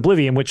the one in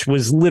Oblivion, which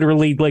was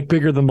literally like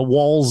bigger than the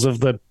walls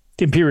of the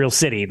Imperial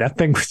City. That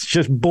thing was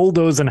just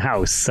bulldozing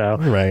house. So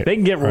they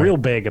can get real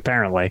big,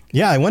 apparently.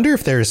 Yeah, I wonder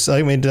if there's,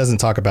 I mean, it doesn't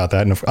talk about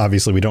that. And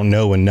obviously we don't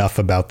know enough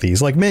about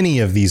these. Like many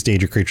of these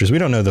Daedric creatures, we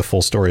don't know the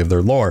full story of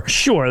their lore.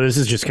 Sure, this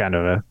is just kind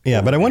of a...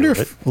 Yeah, but I wonder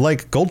if,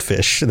 like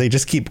goldfish, they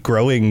just keep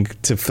growing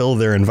to fill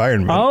their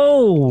environment.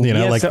 Oh,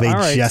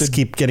 they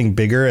keep getting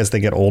bigger as they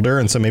get older.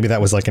 And so maybe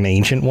that was like an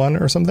ancient one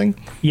or something.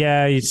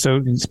 Yeah,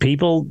 so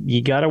people,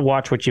 you got to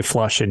watch what you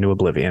flush into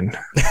Oblivion.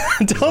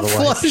 Don't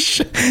flush.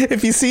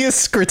 If you see a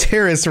Scriteris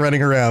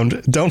running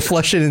around, don't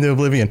flush it into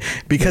Oblivion,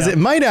 because it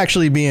might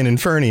actually be an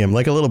Infernium,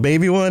 like a little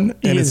baby one,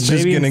 and it's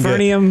just going to get...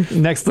 Infernium,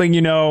 next thing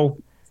you know,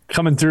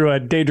 coming through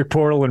a Daedric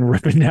portal and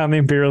ripping down the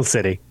Imperial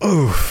City.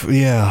 Oh,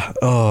 yeah.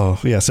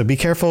 Oh, yeah. So be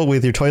careful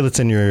with your toilets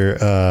and your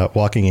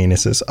walking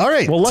anuses. All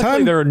right. Well,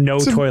 luckily there are no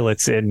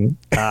toilets in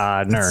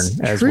Nirn,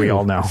 as we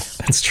all know.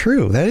 That's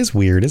true. That is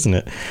weird, isn't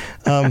it?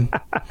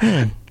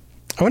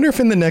 I wonder if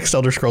in the next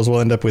Elder Scrolls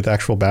we'll end up with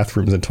actual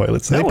bathrooms and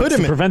toilets. No, it's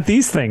to prevent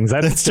these things.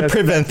 That's to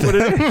prevent them.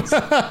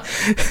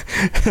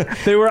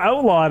 They were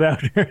outlawed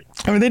out here.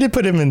 I mean, they did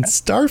put him in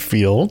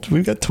Starfield.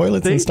 We've got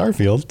toilets in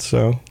Starfield,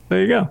 so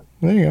There you go.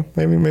 There you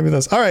go. Maybe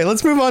those. All right,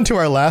 let's move on to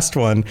our last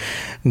one.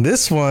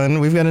 This one,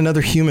 we've got another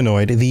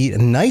humanoid, the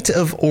Knight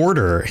of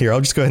Order. Here,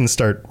 I'll just go ahead and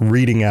start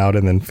reading out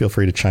and then feel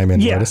free to chime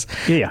in.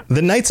 Yeah.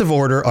 The Knights of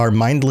Order are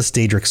mindless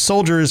Daedric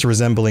soldiers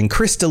resembling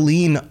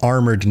crystalline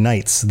armored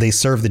knights. They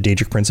serve the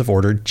Daedric Prince of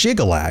Order,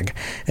 Jigalag,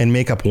 and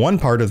make up one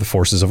part of the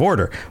Forces of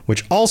Order,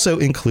 which also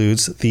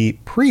includes the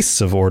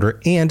Priests of Order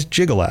and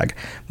Jigalag.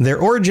 Their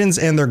origins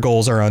and their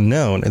goals are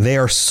unknown. They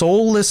are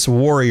soulless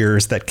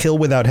warriors that kill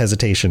without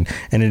hesitation,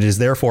 and it is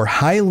therefore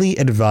highly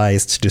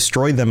advised to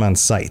destroy them on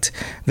sight.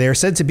 They are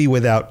said to be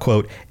without,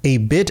 quote, a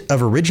bit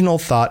of original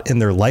thought in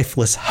their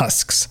lifeless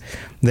husks.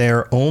 They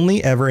are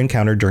only ever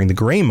encountered during the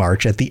Grey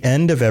March at the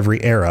end of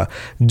every era,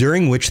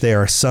 during which they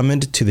are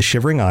summoned to the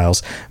Shivering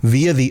Isles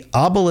via the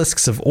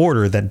obelisks of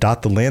order that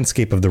dot the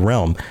landscape of the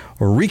realm,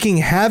 wreaking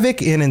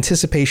havoc in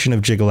anticipation of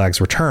Jigalag's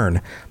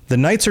return. The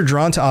knights are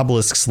drawn to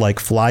obelisks like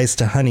flies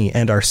to honey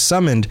and are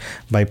summoned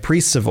by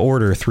priests of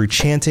order through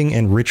chanting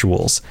and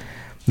rituals.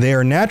 They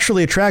are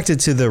naturally attracted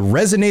to the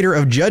Resonator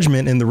of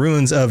Judgment in the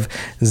ruins of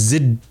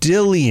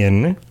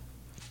Zidillion.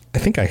 I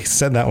think I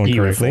said that one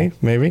correctly,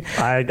 maybe.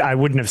 I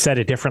wouldn't have said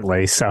it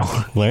differently, so.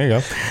 There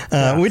you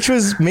go. Which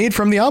was made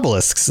from the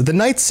obelisks. The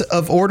Knights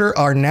of Order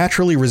are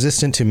naturally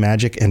resistant to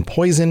magic and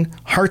poison.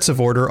 Hearts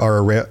of Order are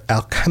a rare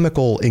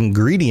alchemical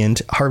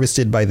ingredient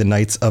harvested by the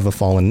Knights of a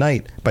Fallen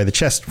Knight, from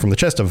the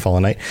chest of a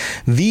Fallen Knight.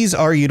 These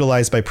are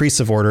utilized by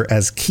Priests of Order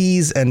as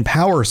keys and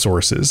power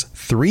sources.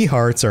 3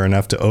 hearts are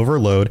enough to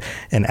overload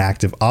an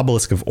active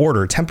obelisk of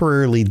order,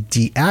 temporarily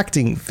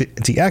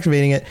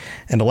deactivating it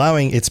and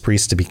allowing its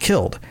priests to be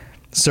killed.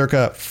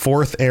 Circa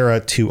 4th Era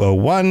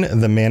 201,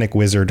 the manic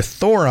wizard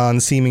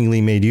Thoron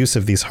seemingly made use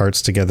of these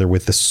hearts together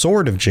with the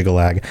Sword of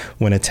Jigalag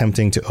when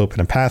attempting to open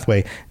a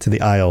pathway to the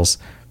Isles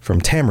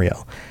from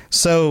Tamriel.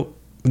 So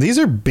these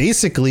are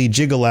basically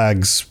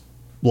Jigalag's,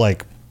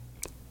 like,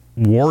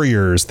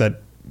 warriors that,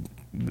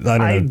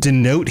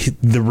 denote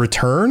the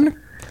return?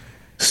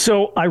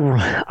 So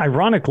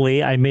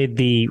ironically, I made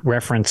the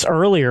reference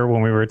earlier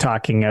when we were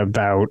talking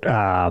about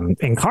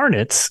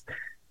Incarnates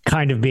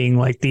kind of being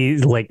like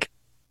these, like,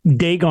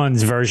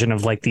 Dagon's version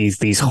of like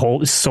these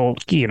whole soul,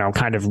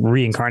 kind of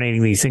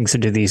reincarnating these things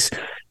into these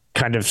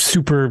kind of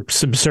super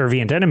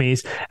subservient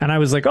enemies. And I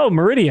was like, oh,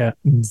 Meridia,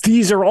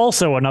 these are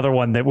also another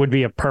one that would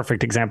be a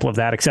perfect example of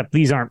that, except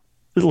these aren't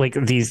like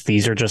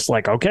these are just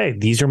like, okay,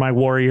 these are my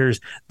warriors.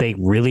 They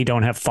really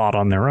don't have thought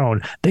on their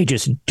own. They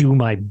just do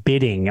my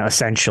bidding,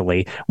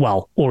 essentially.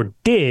 Well, or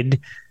did,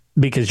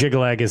 because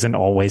Jigalag isn't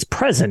always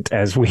present,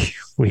 as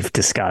we've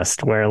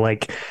discussed, where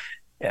like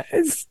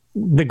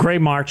the Grey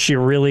March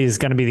really is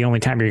going to be the only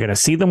time you're going to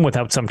see them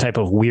without some type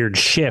of weird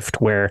shift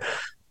where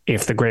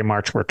if the Grey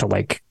March were to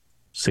like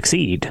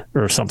succeed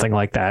or something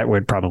like that,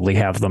 would probably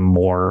have them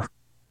more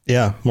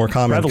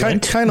common.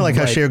 Kind of like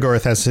how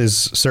Sheogorath has his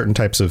certain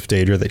types of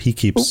Daedra that he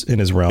keeps in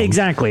his realm.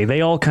 Exactly.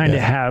 They all kind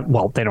of have,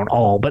 well, they don't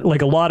all, but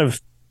like a lot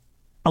of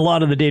the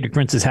Daedric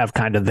princes have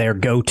kind of their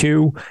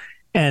go-to.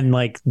 And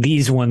like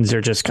these ones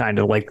are just kind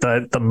of like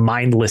the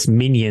mindless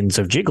minions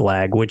of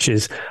Jigalag, which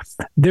is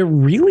they're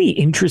really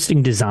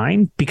interesting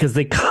design because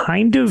they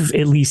kind of,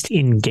 at least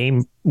in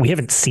game, we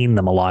haven't seen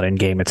them a lot in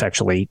game. It's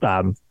actually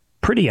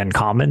pretty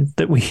uncommon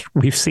that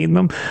we've seen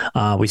them.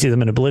 We see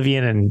them in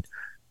Oblivion and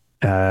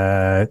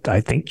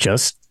I think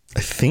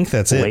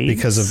that's Blades? It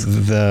because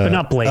of the, but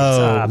not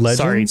Blades.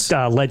 Legends?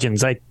 Sorry,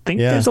 Legends. I think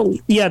there's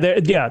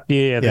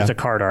there's a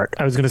card art.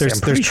 I was going to say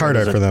there's card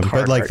art for them,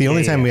 but like the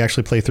only time we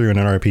actually play through in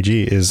an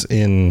RPG is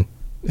in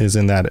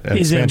that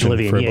expansion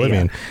for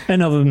Oblivion.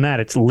 And other than that,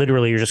 it's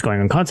literally you're just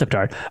going on concept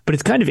art. But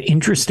it's kind of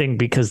interesting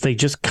because they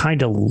just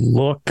kind of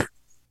look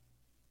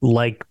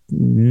like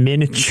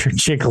miniature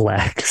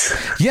Jigalags.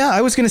 Yeah,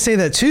 I was going to say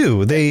that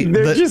too.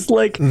 They're just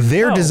like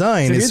their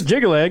design is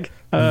Jigalag.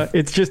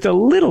 It's just a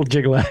little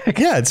Jigalag.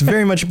 Yeah, it's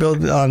very much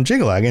built on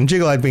Jigalag, and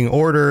Jigalag being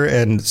order,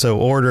 and so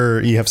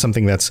order, you have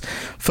something that's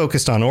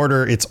focused on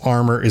order. Its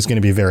armor is going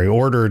to be very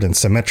ordered and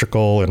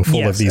symmetrical and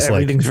full of these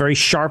everything's very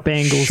sharp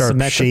angles,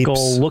 symmetrical,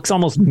 shapes. Looks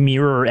almost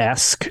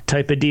mirror-esque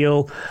type of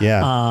deal.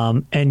 Yeah.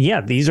 And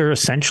these are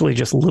essentially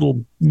just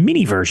little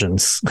mini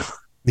versions.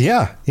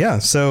 Yeah.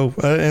 So,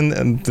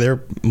 and their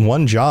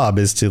one job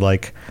is to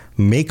like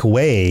make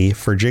way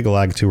for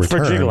Jigalag to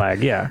return. For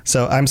Jigalag, yeah.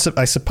 So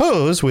I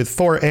suppose with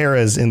 4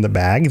 eras in the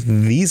bag,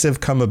 these have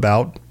come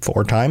about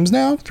 4 times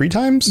now, 3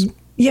 times.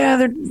 Yeah,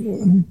 they're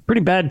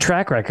pretty bad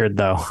track record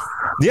though.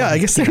 Yeah, I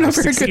guess they're not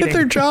very good at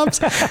their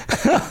jobs.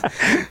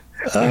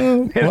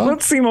 It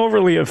don't seem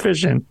overly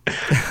efficient.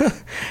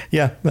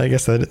 Yeah, I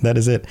guess that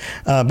is it.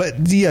 But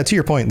yeah, to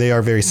your point, they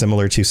are very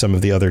similar to some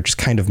of the other just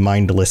kind of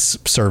mindless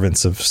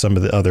servants of some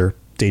of the other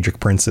Daedric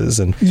princes.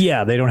 And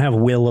yeah, they don't have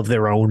will of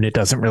their own. It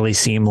doesn't really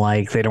seem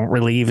like they don't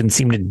really even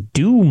seem to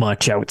do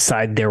much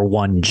outside their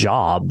one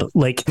job.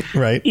 Like,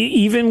 right.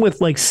 Even with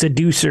like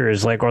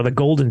seducers, like, or the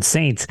Golden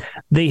Saints,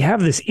 they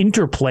have this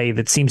interplay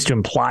that seems to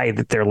imply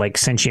that they're like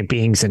sentient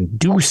beings and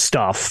do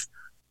stuff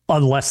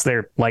unless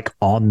they're like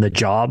on the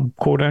job,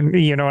 quote unquote,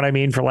 you know what I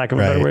mean, for lack of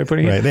a better way of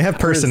putting it. Right. They have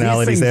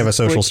personalities. They have a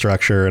social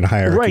structure and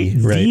hierarchy.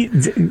 Right.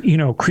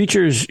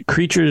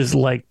 Creatures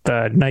like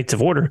the Knights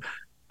of Order,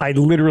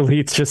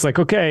 it's just like,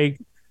 okay,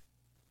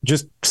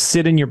 just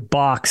sit in your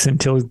box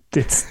until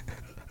it's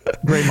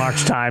Great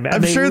March time. And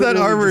I'm sure that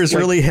armor is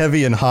really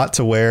heavy and hot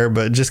to wear,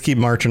 but just keep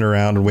marching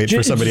around and wait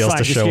for somebody else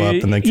to show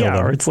up and then kill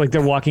them. Or it's like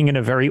they're walking in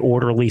a very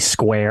orderly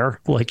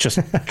square, like just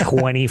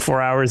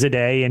 24 hours a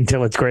day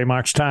until it's Great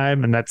March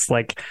time. And that's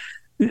like,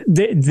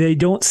 they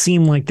don't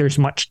seem like there's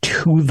much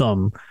to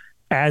them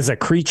as a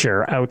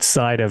creature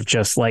outside of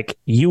just like,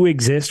 you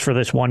exist for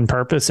this one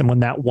purpose. And when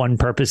that one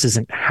purpose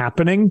isn't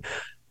happening,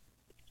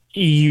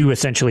 you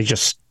essentially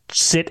just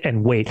sit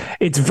and wait.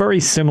 It's very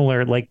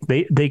similar. Like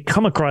they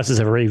come across as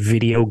a very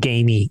video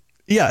gamey.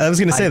 Yeah, I was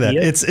going to say that.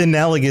 It's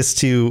analogous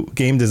to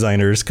game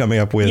designers coming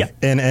up with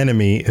an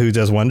enemy who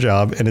does one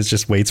job and it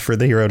just waits for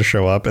the hero to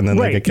show up and then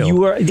they get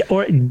killed.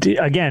 Or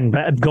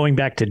again, going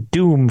back to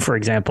Doom, for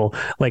example,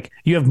 like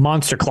you have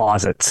monster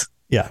closets.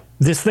 Yeah.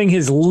 This thing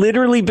has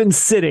literally been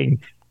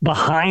sitting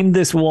behind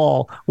this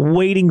wall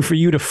waiting for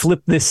you to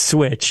flip this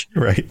switch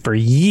for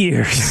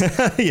years.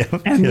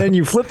 Then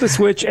you flip the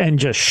switch and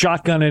just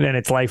shotgun it and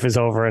its life is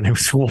over. And it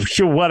was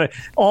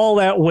all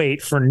that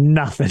wait for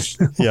nothing.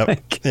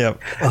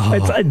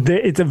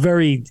 It's a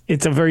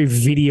very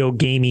video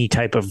gamey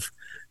type of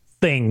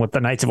thing with the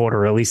Knights of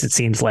Order, or at least it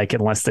seems like,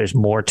 unless there's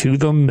more to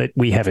them that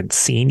we haven't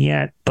seen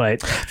yet.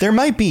 But there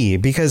might be,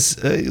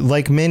 because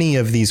like many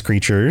of these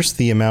creatures,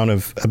 the amount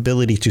of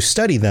ability to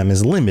study them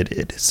is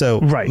limited.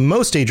 So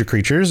most Daedric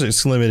creatures,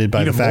 it's limited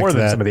by even the fact more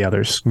than that some of the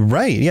others.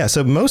 Right. Yeah.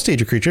 So most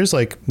Daedric creatures,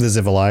 like the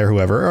Zivali or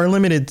whoever, are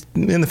limited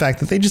in the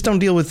fact that they just don't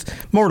deal with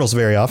mortals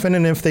very often.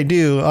 And if they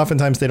do,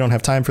 oftentimes they don't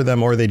have time for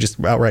them, or they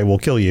just outright will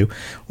kill you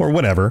or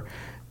whatever.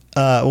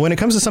 When it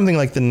comes to something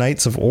like the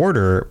Knights of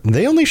Order,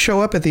 they only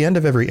show up at the end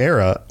of every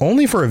era,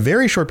 only for a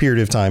very short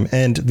period of time,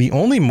 and the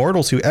only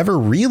mortals who ever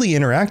really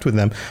interact with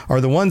them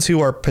are the ones who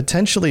are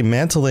potentially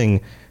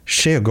mantling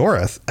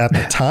Sheogorath at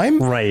the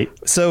time. Right.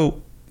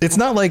 So it's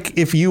not like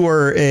if you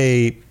were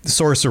a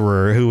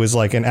sorcerer who is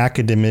like an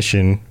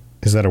academician,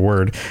 is that a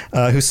word,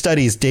 who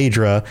studies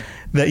Daedra,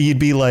 that you'd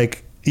be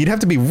like, you'd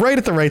have to be right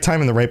at the right time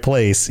in the right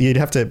place. You'd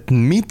have to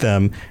meet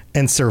them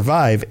and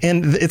survive.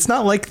 And it's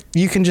not like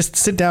you can just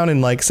sit down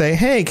and like say,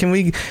 hey, can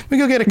we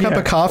go get a cup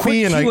of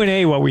coffee? And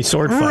Q&A while we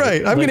sword fight.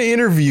 Right. I'm going to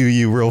interview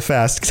you real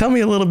fast. Tell me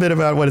a little bit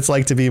about what it's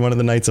like to be one of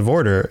the Knights of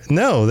Order.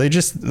 No, they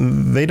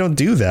don't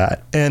do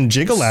that. And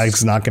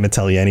Jiggalag's not going to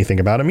tell you anything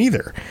about him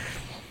either.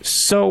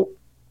 So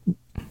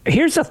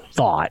here's a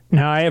thought.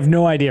 Now, I have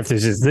no idea if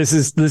this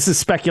is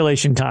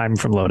speculation time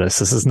from Lotus.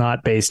 This is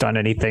not based on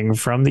anything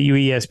from the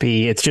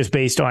UESP. It's just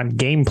based on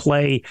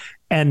gameplay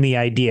and the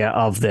idea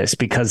of this,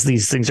 because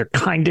these things are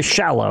kind of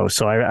shallow.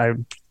 So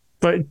I'm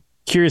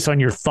curious on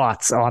your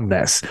thoughts on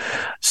this.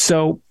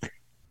 So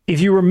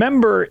if you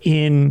remember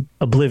in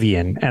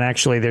Oblivion, and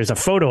actually there's a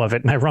photo of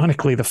it, and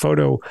ironically the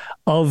photo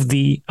of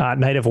the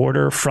Knight of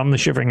Order from the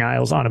Shivering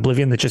Isles on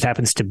Oblivion that just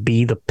happens to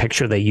be the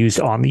picture they used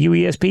on the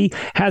UESP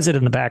has it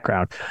in the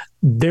background.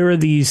 There are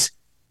these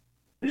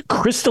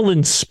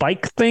crystalline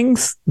spike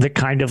things that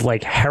kind of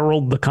like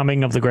herald the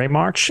coming of the Great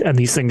March, and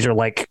these things are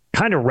like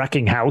kind of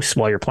wrecking house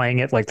while you're playing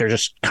it. Like they're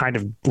just kind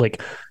of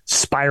like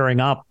spiring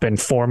up and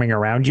forming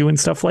around you and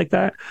stuff like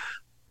that.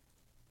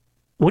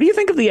 What do you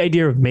think of the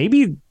idea of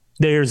maybe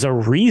there's a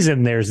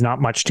reason there's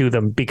not much to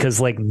them, because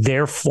like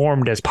they're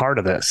formed as part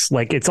of this?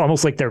 Like it's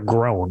almost like they're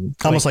grown,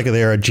 almost like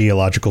they're a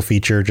geological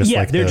feature. Just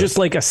like they're just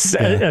like a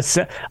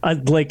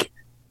like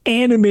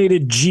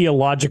animated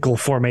geological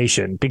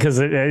formation,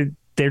 because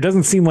there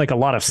doesn't seem like a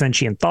lot of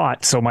sentient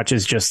thought so much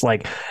as just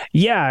like,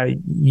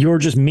 you're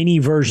just mini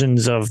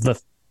versions of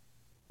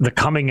the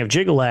coming of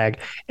Jiggalag,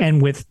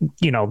 and with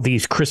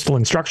these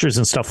crystalline structures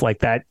and stuff like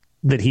that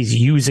he's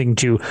using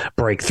to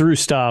break through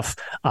stuff,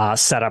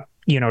 set up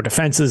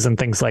defenses and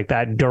things like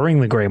that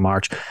during the Grey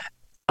March.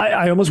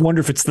 I almost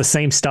wonder if it's the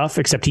same stuff,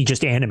 except he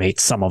just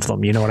animates some of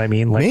them. You know what I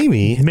mean? Like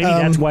maybe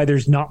that's why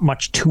there's not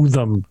much to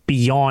them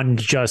beyond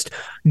just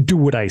do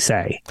what I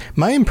say.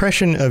 My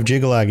impression of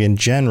Jiggalag in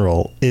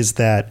general is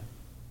that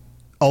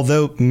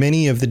although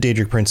many of the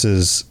Daedric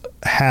princes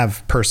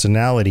have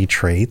personality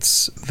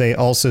traits, they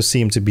also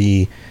seem to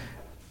be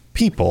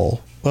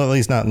people. Well, at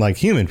least not like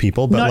human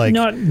people, but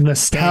not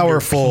the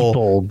powerful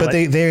people, but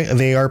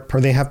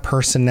they have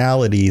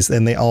personalities,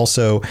 and they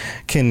also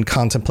can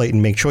contemplate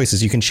and make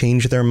choices. You can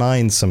change their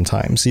minds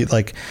sometimes.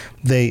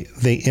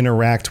 They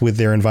interact with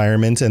their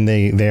environment, and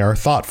they are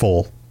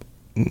thoughtful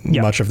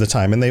much of the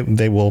time, and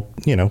they will,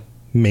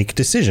 make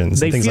decisions.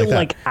 They and things feel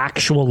like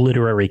actual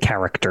literary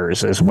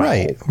characters as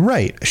well.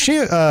 Right.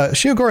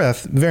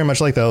 Sheogorath, very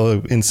much like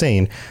the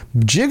Insane.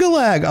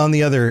 Jiggalag, on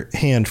the other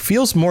hand,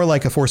 feels more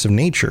like a force of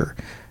nature.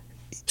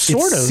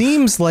 Sort of.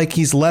 Seems like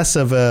he's less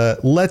of a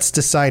let's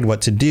decide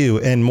what to do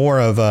and more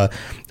of a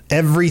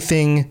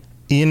everything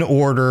in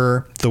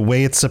order, the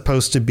way it's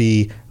supposed to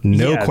be,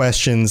 no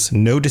questions,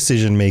 no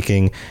decision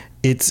making.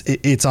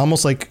 It's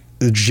almost like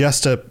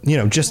just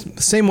just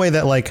the same way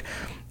that, like,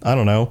 I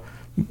don't know,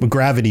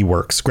 gravity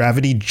works.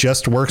 Gravity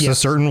just works a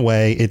certain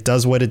way. It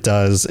does what it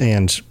does,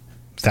 and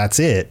that's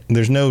it.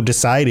 There's no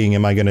deciding,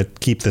 am I going to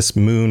keep this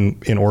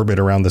moon in orbit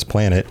around this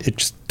planet? It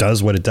just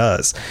does what it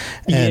does.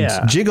 And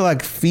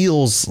Jigalac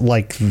feels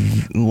like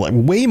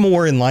way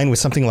more in line with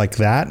something like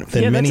that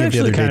than many of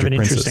the other Daedric princes. That's actually kind of an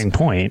interesting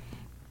point.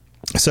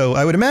 So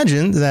I would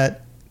imagine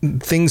that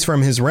things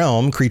from his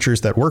realm, creatures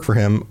that work for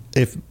him,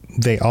 if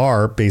they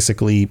are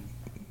basically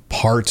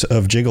part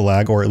of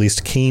Jigalac, or at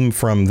least came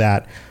from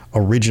that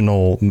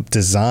original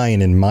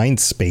design and mind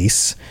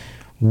space,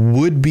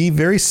 would be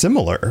very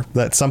similar.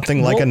 That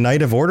something like a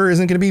Knight of Order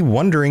isn't going to be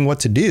wondering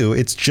what to do.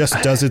 It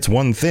just does its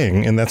one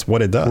thing, and that's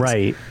what it does.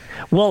 Right.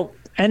 Well,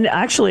 and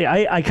actually,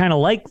 I kind of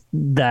like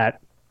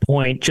that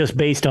point just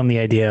based on the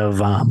idea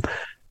of,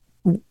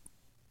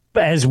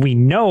 as we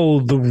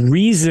know, the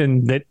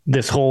reason that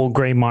this whole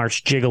Grey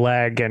March,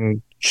 Jigalac,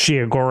 and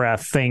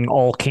Sheogorath thing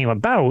all came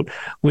about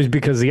was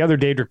because the other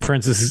Daedric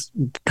princes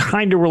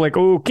kind of were like,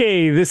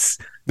 okay, this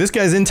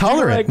guy's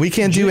intolerant. We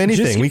can't do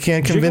anything. We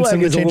can't convince him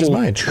to change his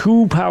mind.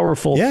 Too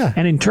powerful. Yeah.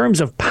 And in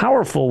terms of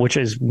powerful, which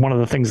is one of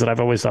the things that I've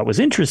always thought was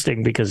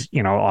interesting, because,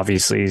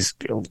 obviously he's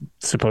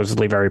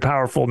supposedly very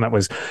powerful. And that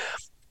was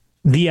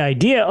the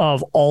idea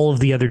of all of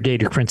the other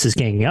Daedric princes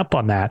ganging up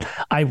on that.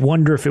 I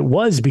wonder if it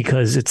was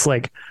because it's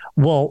like,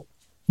 well,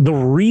 the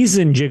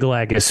reason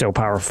Jigalac is so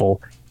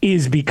powerful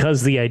is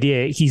because the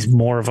idea he's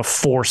more of a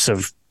force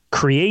of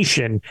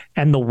creation,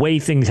 and the way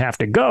things have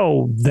to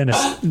go than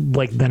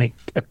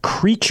a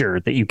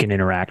creature that you can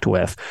interact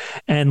with.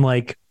 And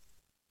like,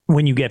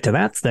 when you get to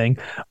that thing,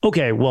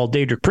 okay, well,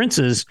 Daedric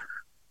princes,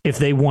 if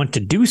they want to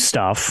do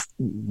stuff,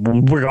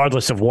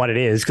 regardless of what it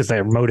is, because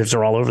their motives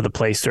are all over the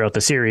place throughout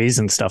the series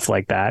and stuff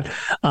like that,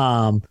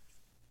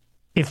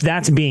 if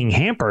that's being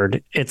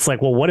hampered, it's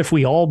like, well, what if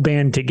we all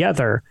band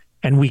together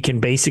and we can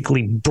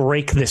basically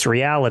break this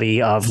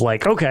reality of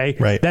like, okay,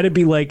 that'd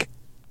be like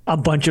a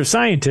bunch of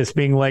scientists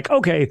being like,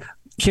 okay,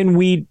 can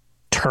we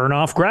turn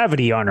off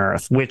gravity on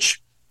Earth?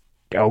 Which,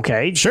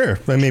 okay, sure,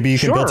 maybe you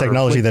can build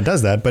technology that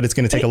does that, but it's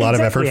going to take a lot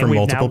of effort from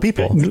multiple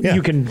people.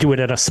 You can do it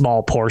at a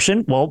small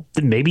portion. Well,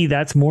 maybe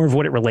that's more of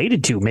what it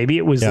related to. Maybe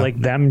it was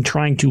like them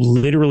trying to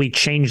literally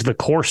change the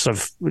course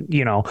of,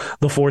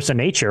 the force of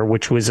nature,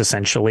 which was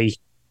essentially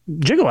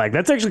Jigalac.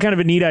 That's actually kind of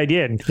a neat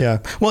idea. Yeah.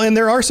 Well, and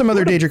there are some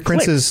other Daedric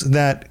princes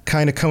that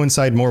kind of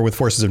coincide more with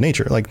forces of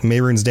nature, like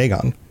Mehrunes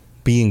Dagon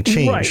being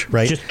changed,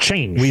 right? Just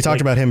change. We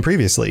talked about him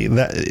previously.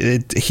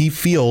 That he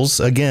feels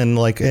again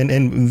like,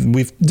 and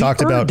we've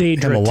talked about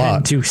Daedra him a lot.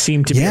 Tend to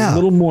seem to be a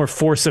little more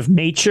force of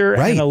nature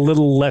and a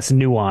little less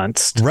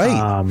nuanced.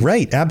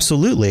 Right.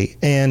 Absolutely.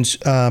 And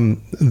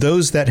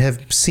those that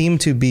have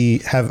seemed to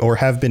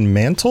have been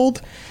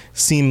mantled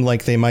seem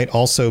like they might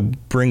also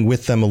bring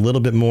with them a little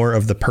bit more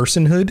of the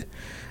personhood.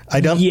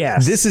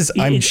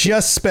 I'm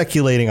just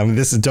speculating. I mean,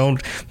 this is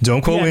don't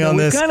quote me on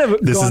this.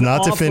 This is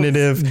not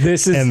definitive.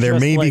 And there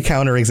may be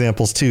counter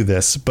examples to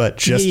this, but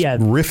just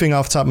riffing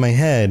off the top of my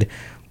head,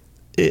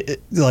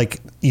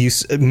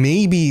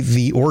 maybe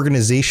the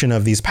organization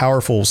of these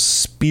powerful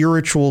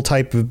spiritual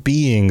type of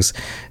beings,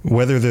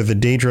 whether they're the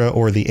Daedra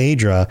or the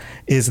Aedra,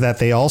 is that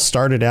they all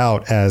started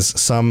out as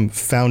some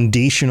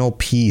foundational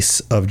piece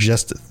of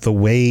just the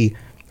way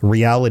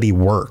reality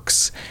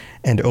works.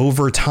 And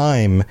over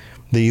time,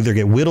 they either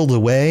get whittled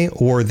away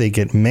or they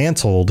get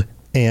mantled,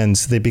 and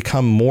they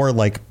become more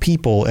like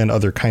people and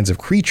other kinds of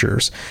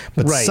creatures.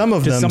 But some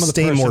of them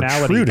stay more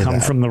true to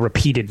that. From the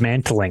repeated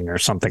mantling or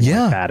something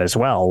like that as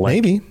well.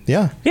 Maybe.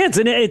 Yeah.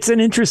 It's an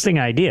interesting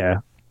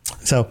idea.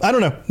 So I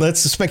don't know.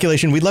 That's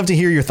speculation. We'd love to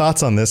hear your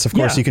thoughts on this. Of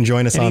course, you can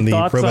join us on the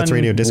Robots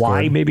Radio Discord.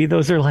 Why maybe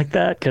those are like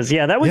that? Because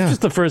that was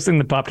just the first thing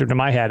that popped into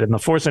my head. And the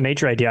force of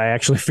nature idea, I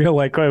actually feel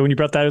like when you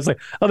brought that, I was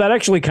like, oh, that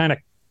actually kind of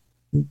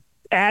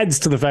adds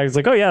to the fact it's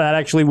like, oh yeah, that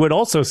actually would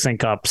also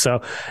sync up.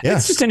 So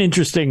it's just an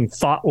interesting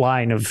thought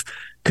line of,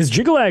 because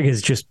Jigalac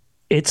is just,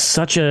 it's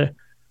such a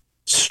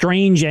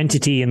strange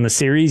entity in the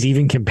series,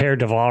 even compared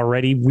to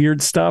already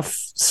weird stuff.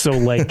 So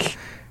like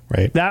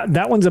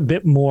that one's a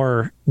bit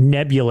more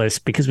nebulous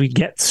because we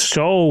get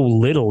so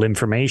little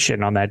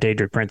information on that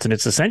Daedric prince, and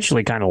it's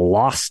essentially kind of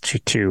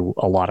lost to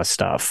a lot of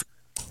stuff.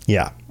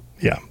 Yeah,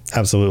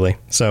 absolutely.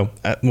 So,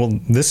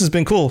 this has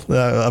been cool.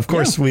 Of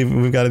course,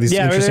 we've got these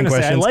interesting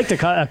questions. I liked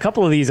a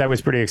couple of these. I was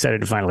pretty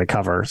excited to finally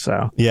cover.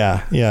 So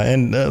yeah,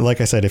 and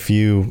like I said, if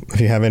you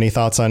have any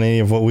thoughts on any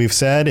of what we've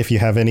said, if you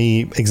have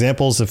any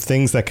examples of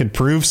things that could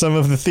prove some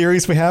of the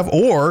theories we have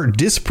or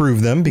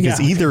disprove them,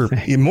 because either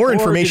more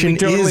information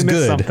is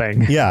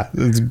good. Yeah,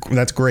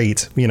 that's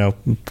great.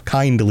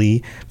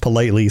 Kindly,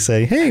 politely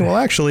say, hey, well,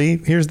 actually,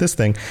 here's this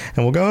thing,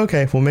 and we'll go,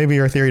 okay, well, maybe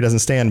your theory doesn't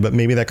stand, but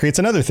maybe that creates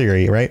another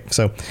theory, right?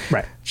 So.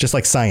 Right. Just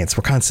like science,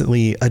 we're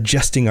constantly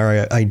adjusting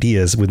our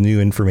ideas with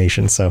new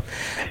information. So,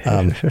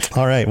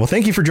 all right. Well,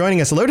 thank you for joining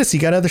us. Lotus, you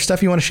got other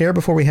stuff you want to share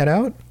before we head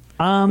out?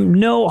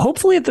 No,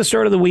 hopefully at the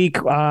start of the week,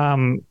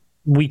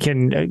 we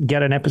can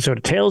get an episode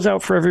of Tales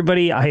out for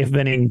everybody. I have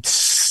been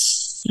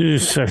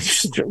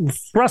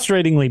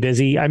frustratingly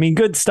busy. I mean,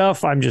 good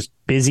stuff. I'm just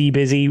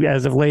busy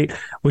as of late,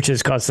 which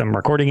has caused some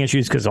recording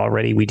issues because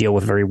already we deal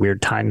with very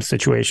weird time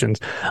situations.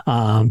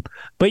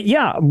 But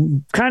yeah,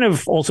 kind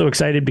of also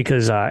excited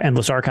because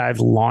Endless Archive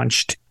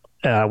launched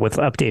with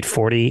update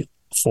 40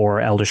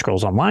 for Elder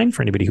Scrolls Online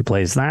for anybody who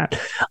plays that.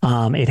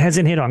 It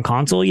hasn't hit on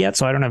console yet,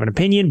 so I don't have an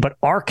opinion, but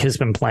Ark has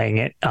been playing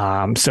it.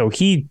 So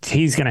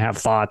he's going to have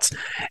thoughts.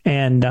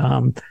 And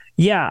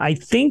yeah, I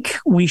think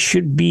we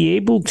should be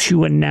able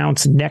to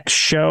announce next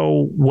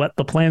show what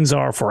the plans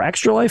are for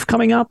Extra Life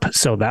coming up.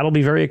 So that'll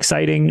be very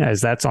exciting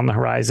as that's on the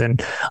horizon.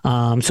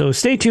 So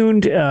stay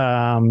tuned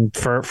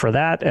for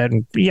that.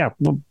 And yeah,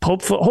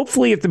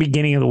 hopefully at the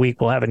beginning of the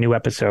week, we'll have a new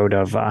episode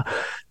of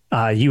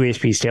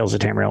UHP's Tales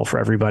of Tamriel for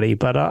everybody.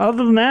 But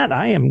other than that,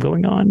 I am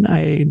going on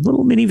a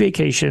little mini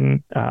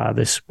vacation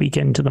this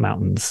weekend to the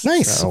mountains.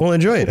 Nice. So, we'll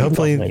enjoy it.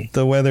 Hopefully lovely.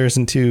 The weather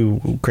isn't too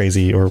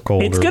crazy or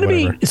cold. It's going to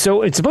be,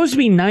 so it's supposed to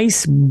be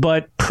nice,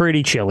 but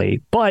pretty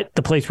chilly. But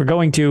the place we're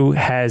going to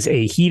has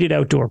a heated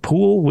outdoor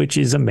pool, which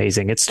is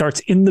amazing. It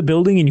starts in the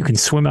building and you can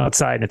swim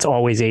outside and it's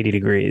always 80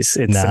 degrees.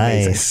 It's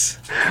nice.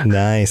 Amazing.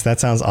 Nice. That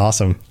sounds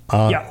awesome.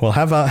 Yeah. We'll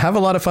have a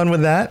lot of fun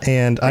with that,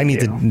 and I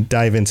need to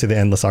dive into the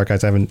Endless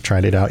Archives. I haven't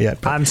tried it out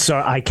yet. But. I'm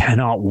sorry, I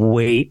cannot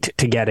wait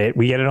to get it.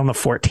 We get it on the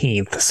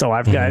 14th, so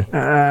I've got.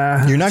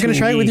 You're not going to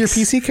try it with your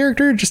PC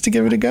character just to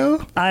give it a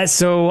go?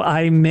 So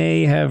I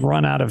may have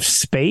run out of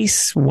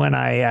space when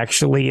I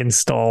actually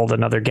installed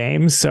another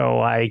game, so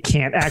I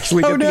can't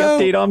actually get the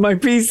update on my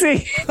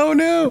PC. Oh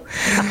no!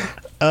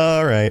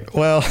 All right.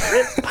 Well.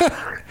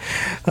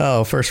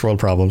 Oh, first world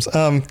problems.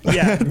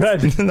 Yeah,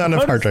 not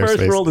enough hard drive space.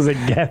 First world as it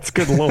gets.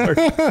 Good Lord.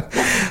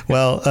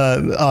 Well,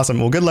 awesome.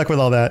 Well, good luck with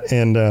all that,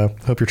 and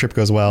hope your trip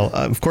goes well.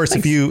 Of course,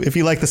 Thanks. if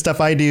you like the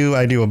stuff I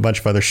do a bunch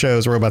of other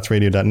shows.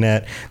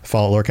 robotsradio.net,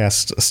 Fallout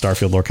Lorecast,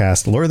 Starfield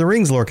Lorecast, Lord of the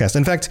Rings Lorecast.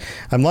 In fact,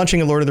 I'm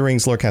launching a Lord of the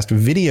Rings Lorecast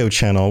video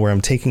channel where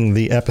I'm taking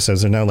the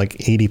episodes. They're now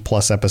like 80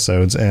 plus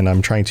episodes, and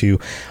I'm trying to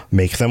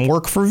make them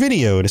work for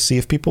video to see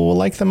if people will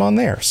like them on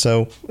there.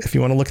 So if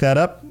you want to look that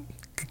up,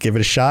 give it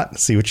a shot,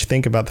 see what you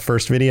think about the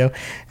first video.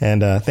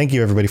 And thank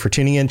you, everybody, for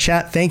tuning in.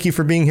 Chat, thank you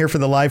for being here for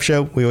the live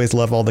show. We always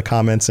love all the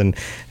comments and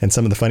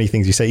some of the funny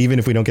things you say. Even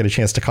if we don't get a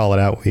chance to call it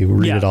out, we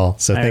read it all.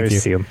 So thank you.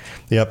 See them.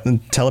 Yep.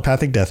 And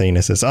telepathic death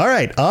anuses. All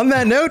right. On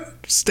that note,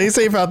 stay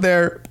safe out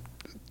there.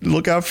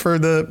 Look out for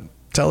the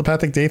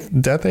telepathic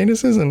death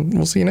anuses, and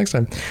we'll see you next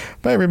time.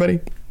 Bye, everybody.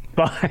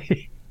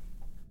 Bye.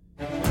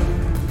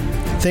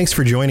 Thanks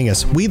for joining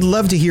us. We'd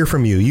love to hear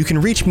from you. You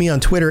can reach me on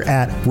Twitter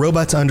at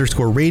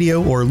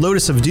robots_radio or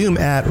Lotus of Doom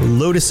at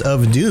Lotus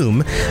of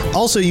Doom.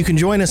 Also, you can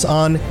join us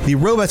on the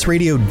Robots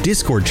Radio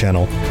Discord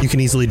channel. You can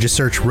easily just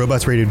search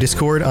Robots Radio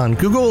Discord on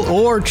Google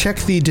or check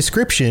the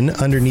description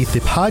underneath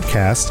the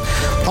podcast.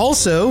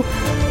 Also,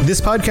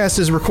 this podcast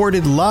is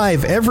recorded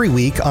live every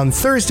week on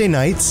Thursday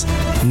nights,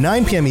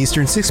 9 p.m.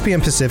 Eastern, 6 p.m.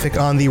 Pacific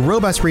on the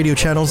Robots Radio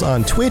channels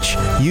on Twitch,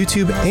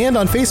 YouTube, and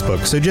on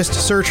Facebook. So just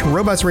search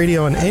Robots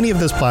Radio on any of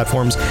those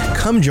platforms.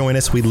 Come join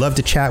us. We'd love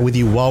to chat with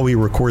you while we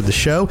record the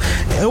show,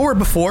 or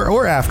before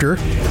or after.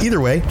 Either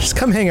way, just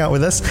come hang out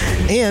with us.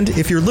 And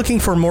if you're looking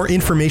for more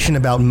information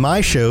about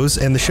my shows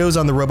and the shows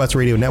on the Robots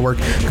Radio Network,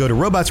 go to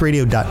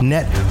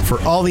robotsradio.net for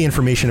all the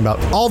information about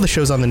all the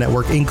shows on the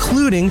network,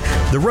 including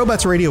the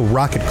Robots Radio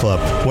Rocket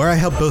Club, where I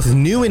help both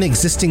new and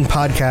existing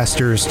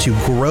podcasters to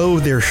grow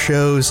their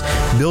shows,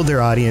 build their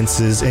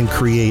audiences, and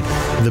create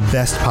the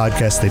best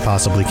podcasts they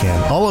possibly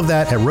can. All of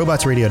that at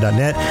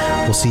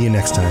robotsradio.net. We'll see you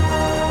next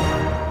time.